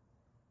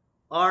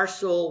 Our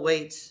soul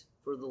waits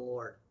for the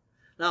Lord.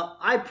 Now,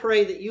 I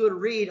pray that you would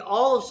read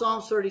all of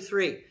Psalms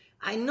 33.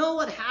 I know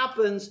what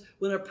happens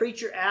when a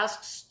preacher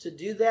asks to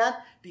do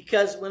that,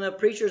 because when a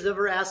preacher's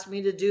ever asked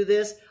me to do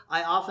this,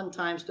 I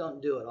oftentimes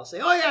don't do it. I'll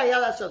say, oh yeah,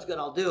 that sounds good,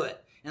 I'll do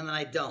it. And then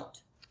I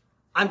don't.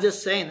 I'm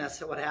just saying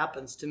that's what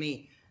happens to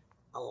me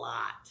a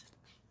lot.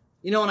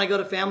 You know, when I go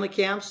to family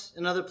camps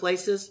and other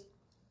places,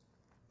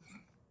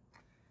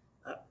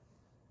 that's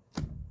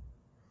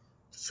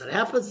what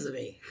happens to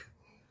me.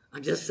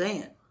 I'm just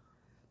saying.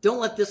 Don't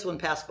let this one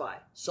pass by.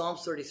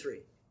 Psalms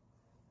 33.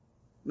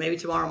 Maybe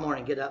tomorrow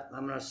morning, get up.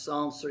 I'm going to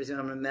Psalms 33.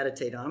 I'm going to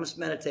meditate on it. I'm just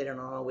meditating on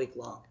it all week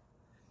long.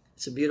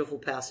 It's a beautiful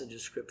passage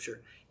of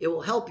Scripture. It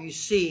will help you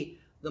see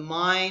the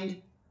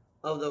mind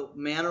of the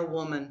man or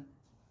woman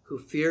who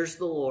fears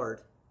the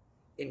Lord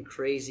in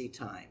crazy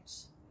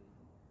times.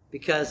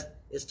 Because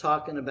it's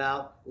talking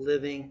about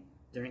living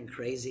during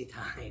crazy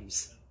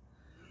times.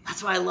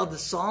 That's why I love the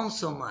Psalms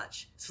so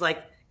much. It's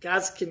like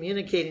God's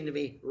communicating to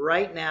me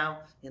right now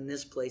in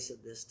this place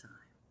at this time.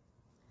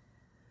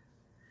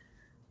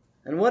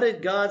 And what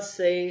did God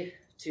say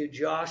to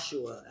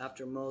Joshua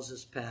after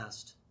Moses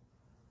passed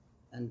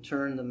and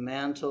turned the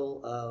mantle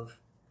of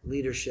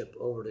leadership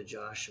over to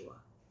Joshua?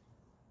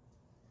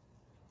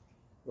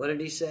 What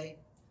did he say?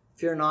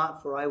 Fear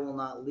not, for I will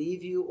not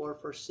leave you or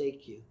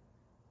forsake you.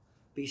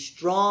 Be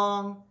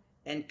strong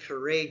and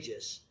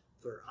courageous,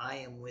 for I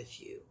am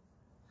with you.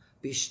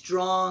 Be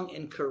strong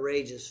and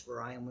courageous,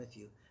 for I am with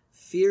you.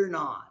 Fear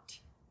not,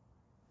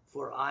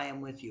 for I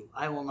am with you.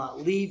 I will not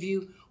leave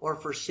you or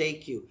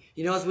forsake you.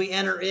 You know, as we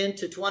enter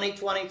into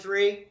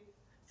 2023,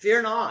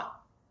 fear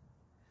not.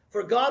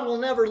 For God will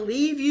never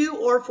leave you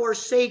or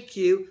forsake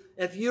you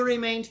if you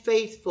remain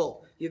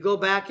faithful. You go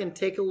back and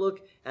take a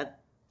look at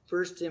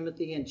 1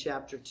 Timothy in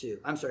chapter 2.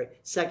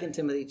 2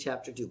 Timothy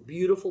chapter 2.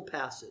 Beautiful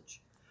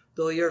passage.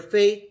 Though your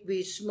faith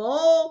be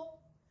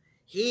small,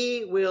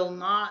 he will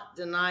not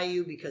deny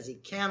you, because he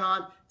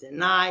cannot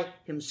deny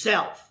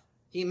himself.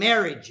 He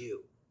married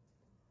you.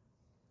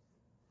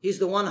 He's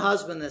the one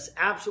husband that's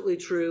absolutely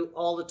true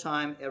all the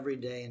time, every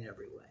day, and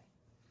every way.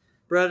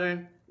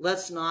 Brethren,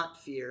 let's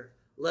not fear.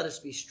 Let us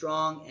be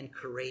strong and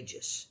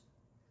courageous,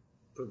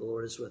 for the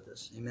Lord is with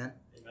us. Amen?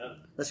 Amen.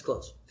 Let's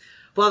close.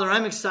 Father,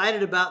 I'm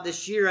excited about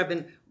this year. I've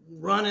been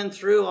running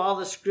through all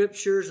the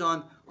scriptures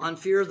on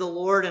fear of the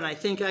Lord, and I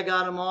think I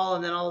got them all,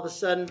 and then all of a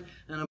sudden,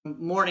 in a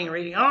morning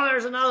reading, oh,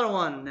 there's another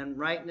one, and then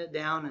writing it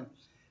down and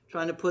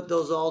trying to put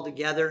those all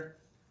together.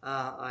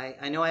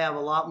 I know I have a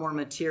lot more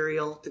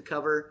material to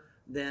cover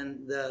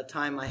than the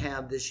time I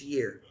have this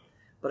year.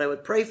 But I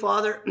would pray,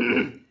 Father,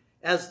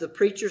 as the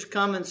preachers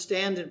come and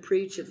stand and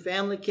preach at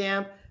family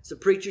camp, as the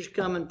preachers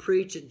come and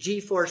preach at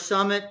G4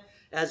 Summit,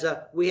 as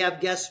we have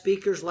guest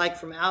speakers like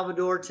from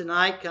Alvador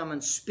tonight come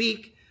and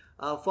speak,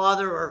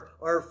 Father,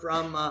 or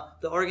from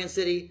the Oregon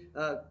City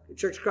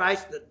Church of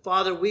Christ, that,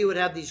 Father, we would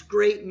have these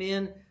great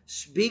men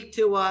speak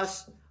to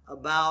us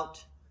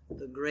about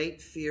the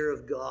great fear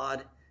of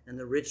God and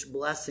the rich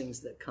blessings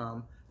that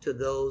come to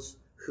those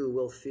who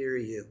will fear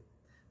you.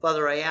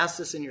 Father, I ask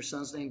this in your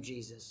Son's name,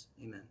 Jesus.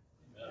 Amen.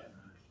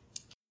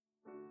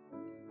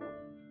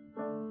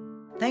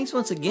 Thanks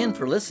once again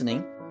for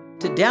listening.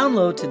 To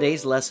download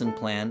today's lesson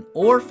plan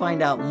or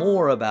find out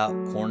more about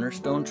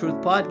Cornerstone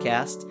Truth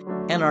Podcast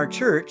and our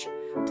church,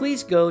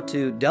 please go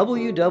to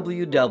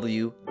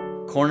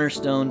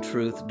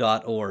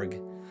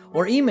www.cornerstonetruth.org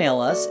or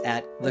email us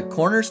at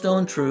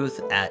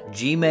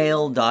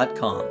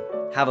thecornerstonetruth@gmail.com.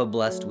 Have a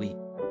blessed week.